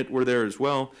state senate were there as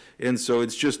well. And so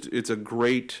it's a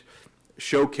great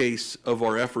showcase of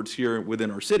our efforts here within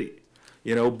our city,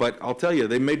 you know. But I'll tell you,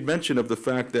 they made mention of the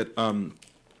fact that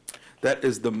that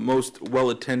is the most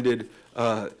well-attended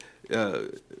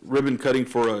ribbon cutting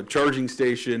for a charging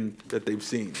station that they've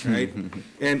seen, right?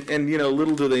 and you know,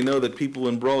 little do they know that people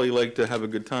in Brawley like to have a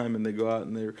good time, and they go out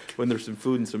and when there's some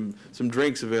food and some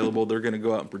drinks available, they're going to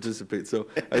go out and participate. So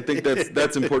I think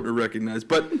that's important to recognize.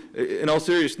 But in all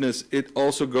seriousness, it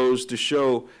also goes to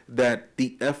show that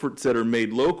the efforts that are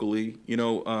made locally, you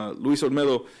know, Luis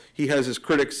Olmedo, he has his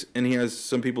critics and he has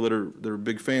some people that are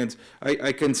big fans.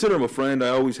 I consider him a friend. I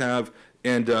always have.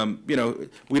 And, you know,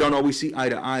 we don't always see eye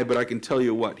to eye, but I can tell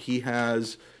you what, he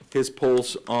has his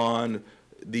pulse on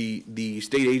the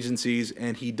state agencies,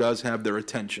 and he does have their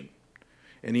attention.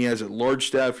 And he has a large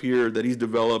staff here that he's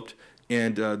developed,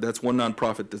 and that's one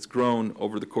nonprofit that's grown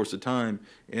over the course of time.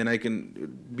 And I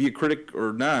can be a critic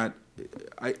or not,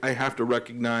 I have to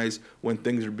recognize when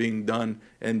things are being done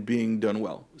and being done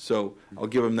well. So I'll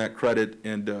give him that credit,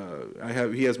 and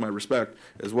he has my respect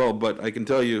as well. But I can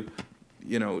tell you,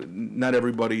 you know, not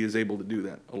everybody is able to do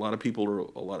that. A lot of people are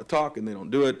a lot of talk and they don't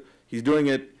do it. He's doing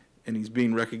it, and he's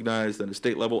being recognized at a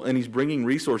state level, and he's bringing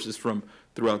resources from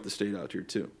throughout the state out here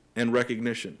too, and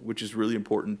recognition, which is really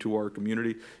important to our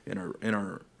community and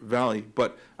our valley.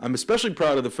 But I'm especially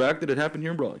proud of the fact that it happened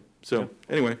here in Brawley. So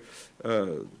anyway,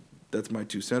 that's my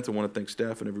 2 cents. I want to thank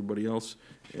staff and everybody else,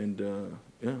 and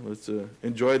yeah, let's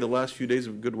enjoy the last few days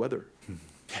of good weather.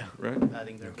 Yeah. Right? I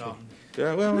think they're gone.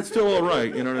 Yeah, well, it's still all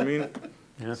right, you know what I mean?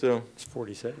 Yeah. So it's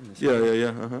 47. Yeah.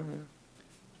 Yeah.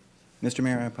 Mr.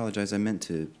 Mayor, I apologize. I meant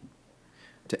to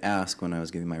ask when I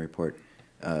was giving my report,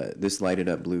 this lighted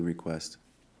up blue request.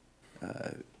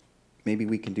 Maybe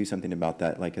we can do something about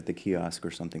that, like at the kiosk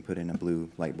or something, put in a blue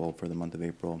light bulb for the month of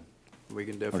April. We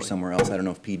can definitely. Or somewhere else. I don't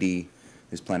know if PD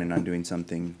is planning on doing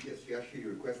something. Yes, she actually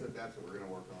requested that, so we're going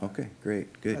to work on it. Okay,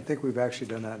 great, good. I think we've actually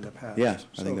done that in the past. Yeah, I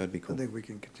So think that'd be cool. I think we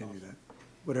can continue that,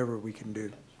 whatever we can do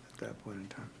at that point in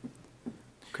time.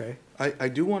 Okay? I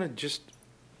do want to just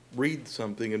read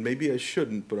something, and maybe I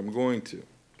shouldn't, but I'm going to,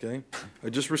 okay? I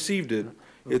just received it.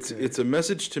 It's a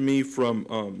message to me from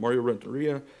Mario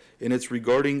Renteria, and it's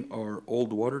regarding our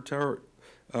old water tower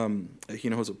at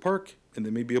Hinojosa Park, and they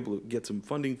may be able to get some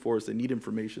funding for us. They need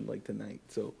information like tonight,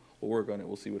 so we'll work on it.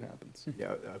 We'll see what happens.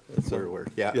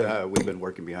 Yeah, we've been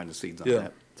working behind the scenes on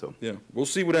that. So yeah, we'll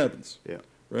see what happens. Yeah.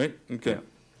 Right? Okay.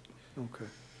 Yeah. Okay.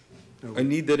 I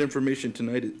need that information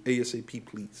tonight at ASAP,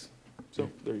 please. So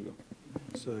there you go.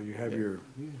 So you have your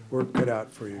work cut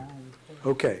out for you.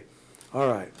 Okay. All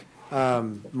right.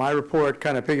 My report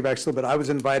kind of piggybacks a little bit. I was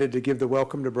invited to give the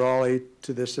welcome to Brawley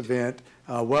to this event,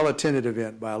 a well-attended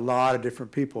event by a lot of different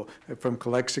people from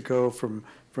Calexico, from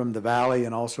the Valley,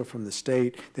 and also from the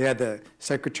state. They had the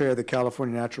Secretary of the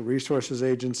California Natural Resources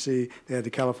Agency. They had the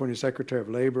California Secretary of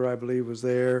Labor, I believe, was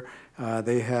there.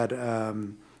 They had a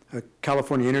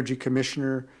California Energy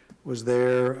Commissioner was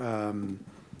there,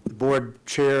 the board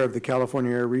chair of the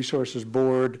California Air Resources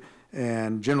Board,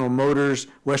 and General Motors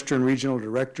Western Regional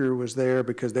Director was there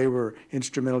because they were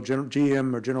instrumental.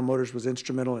 GM or General Motors was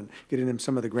instrumental in getting them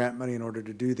some of the grant money in order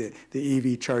to do the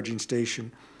EV charging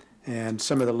station. And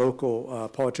some of the local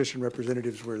politician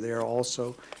representatives were there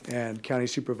also, and county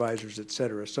supervisors, et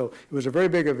cetera. So it was a very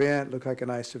big event, looked like a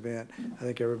nice event. I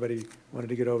think everybody wanted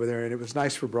to get over there, and it was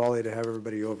nice for Brawley to have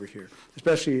everybody over here,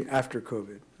 especially after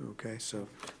COVID, okay? So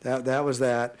that was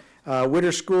that.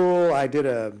 Winter School, I did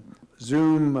a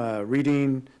Zoom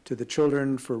reading to the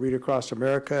children for Read Across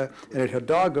America, and at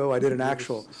Hidalgo, I did an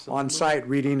actual on-site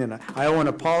reading, and I owe an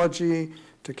apology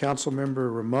to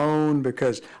Councilmember Ramon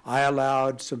because I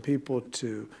allowed some people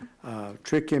to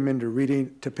trick him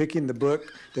into picking the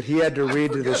book that he had to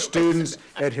read to the students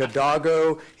at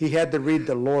Hidalgo. He had to read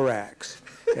the Lorax.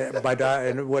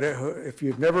 If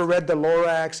you've never read the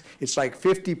Lorax, it's like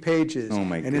 50 pages. Oh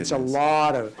my and it's a goodness.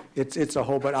 lot of, it's a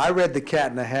whole, but I read The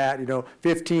Cat in the Hat,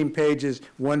 15 pages,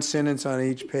 one sentence on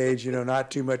each page,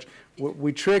 not too much.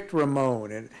 We tricked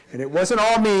Ramon, and it wasn't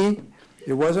all me.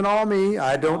 It wasn't all me.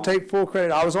 I don't take full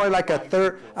credit. I was only like a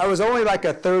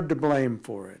third to blame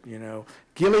for it,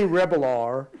 Gilly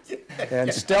Rebelar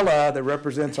and Stella, that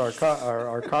represents our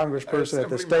congressperson at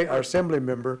the state, our assembly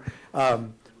member,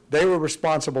 they were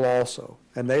responsible also.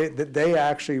 And they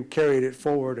actually carried it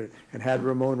forward and had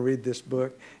Ramon read this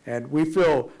book. And we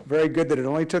feel very good that it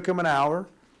only took him an hour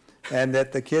and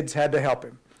that the kids had to help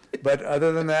him. But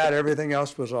other than that, everything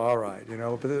else was all right,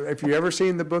 But if you've ever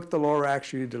seen the book, The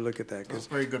Lorax, you need to look at that, because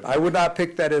I would not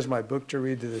pick that as my book to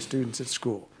read to the students at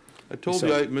school. I told you,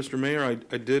 Mr. Mayor,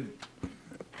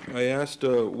 I asked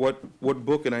what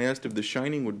book, and I asked if The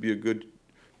Shining would be a good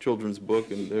children's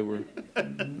book, and they were...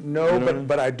 No,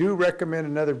 but I do recommend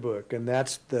another book, and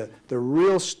that's the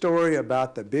real story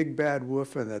about the big bad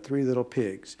wolf and the three little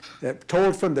pigs, that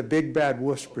told from the big bad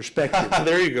wolf's perspective.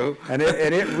 There you go. And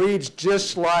it reads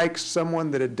just like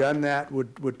someone that had done that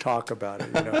would talk about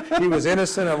it. He was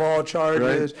innocent of all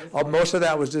charges. Right. Most of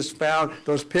that was just found.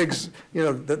 Those pigs,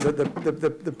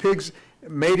 the pigs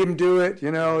made him do it,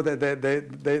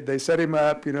 they set him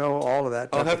up, all of that.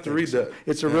 I'll have to read that.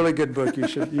 It's a really good book. You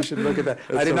should look at that.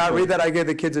 I did not read that. I gave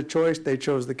the kids a choice. They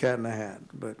chose The Cat in the Hat.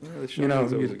 But, you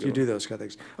do those kind of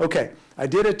things. Okay. I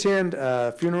did attend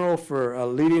a funeral for a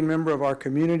leading member of our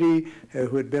community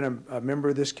who had been a member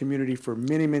of this community for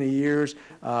many, many years.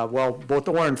 Both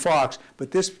Orrin Fox, but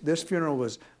this funeral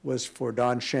was for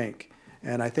Don Schenk.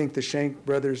 And I think the Schenk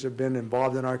brothers have been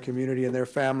involved in our community and their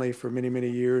family for many, many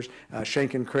years.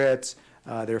 Schenk and Kretz,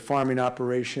 their farming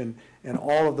operation, and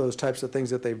all of those types of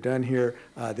things that they've done here.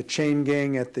 The chain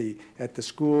gang at the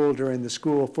school during the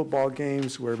school football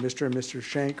games were Mr. and Mrs.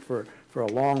 Schenk for a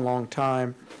long, long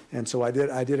time. And so I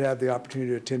did have the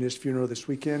opportunity to attend his funeral this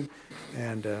weekend,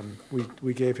 and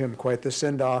we gave him quite the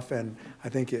send-off, and I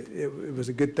think it was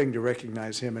a good thing to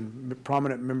recognize him and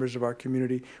prominent members of our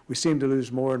community. We seem to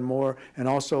lose more and more, and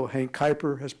also Hank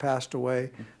Kuiper has passed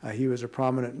away. He was a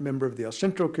prominent member of the El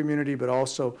Centro community, but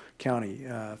also county,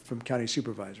 from county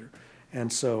supervisor.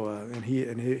 And so, and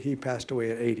he passed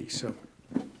away at 80, so.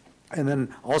 And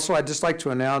then also, I'd just like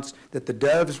to announce that the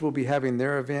Doves will be having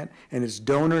their event, and it's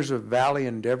Donors of Valley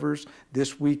Endeavors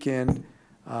this weekend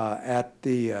at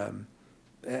the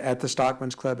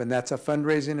Stockman's Club, and that's a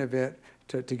fundraising event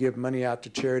to give money out to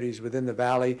charities within the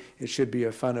Valley. It should be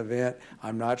a fun event.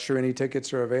 I'm not sure any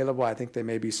tickets are available. I think they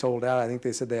may be sold out. I think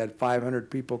they said they had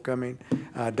 500 people coming.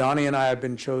 Donnie and I have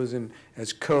been chosen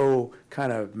as kind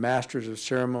of masters of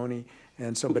ceremony.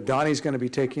 And so, but Donnie's going to be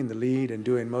taking the lead and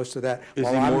doing most of that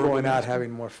while I'm going out having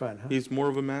more fun. Huh? He's more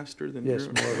of a master than you? Yes,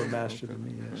 more of a master than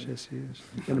me. Yes, he is.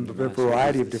 In a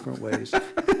variety of different ways.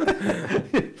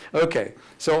 Okay,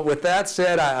 so with that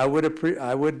said, I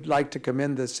would like to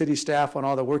commend the city staff on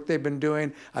all the work they've been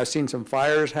doing. I've seen some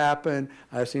fires happen.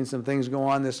 I've seen some things go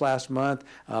on this last month.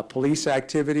 Police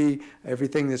activity,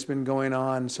 everything that's been going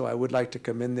on. So I would like to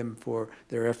commend them for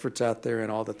their efforts out there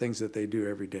and all the things that they do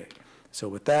every day. So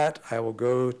with that, I will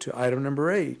go to item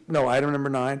number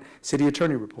 9, city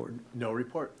attorney report. No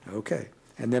report. Okay.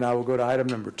 And then I will go to item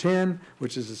number 10,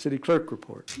 which is the city clerk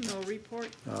report. No report.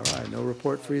 All right, no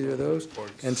report for either of those.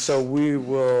 And so we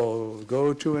will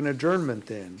go to an adjournment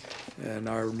then. And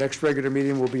our next regular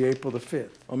meeting will be April the 5th.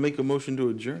 I'll make a motion to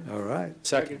adjourn. All right.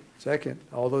 Second. Second.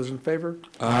 All those in favor?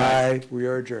 Aye. We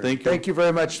are adjourned. Thank you. Thank you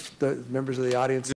very much, the members of the audience.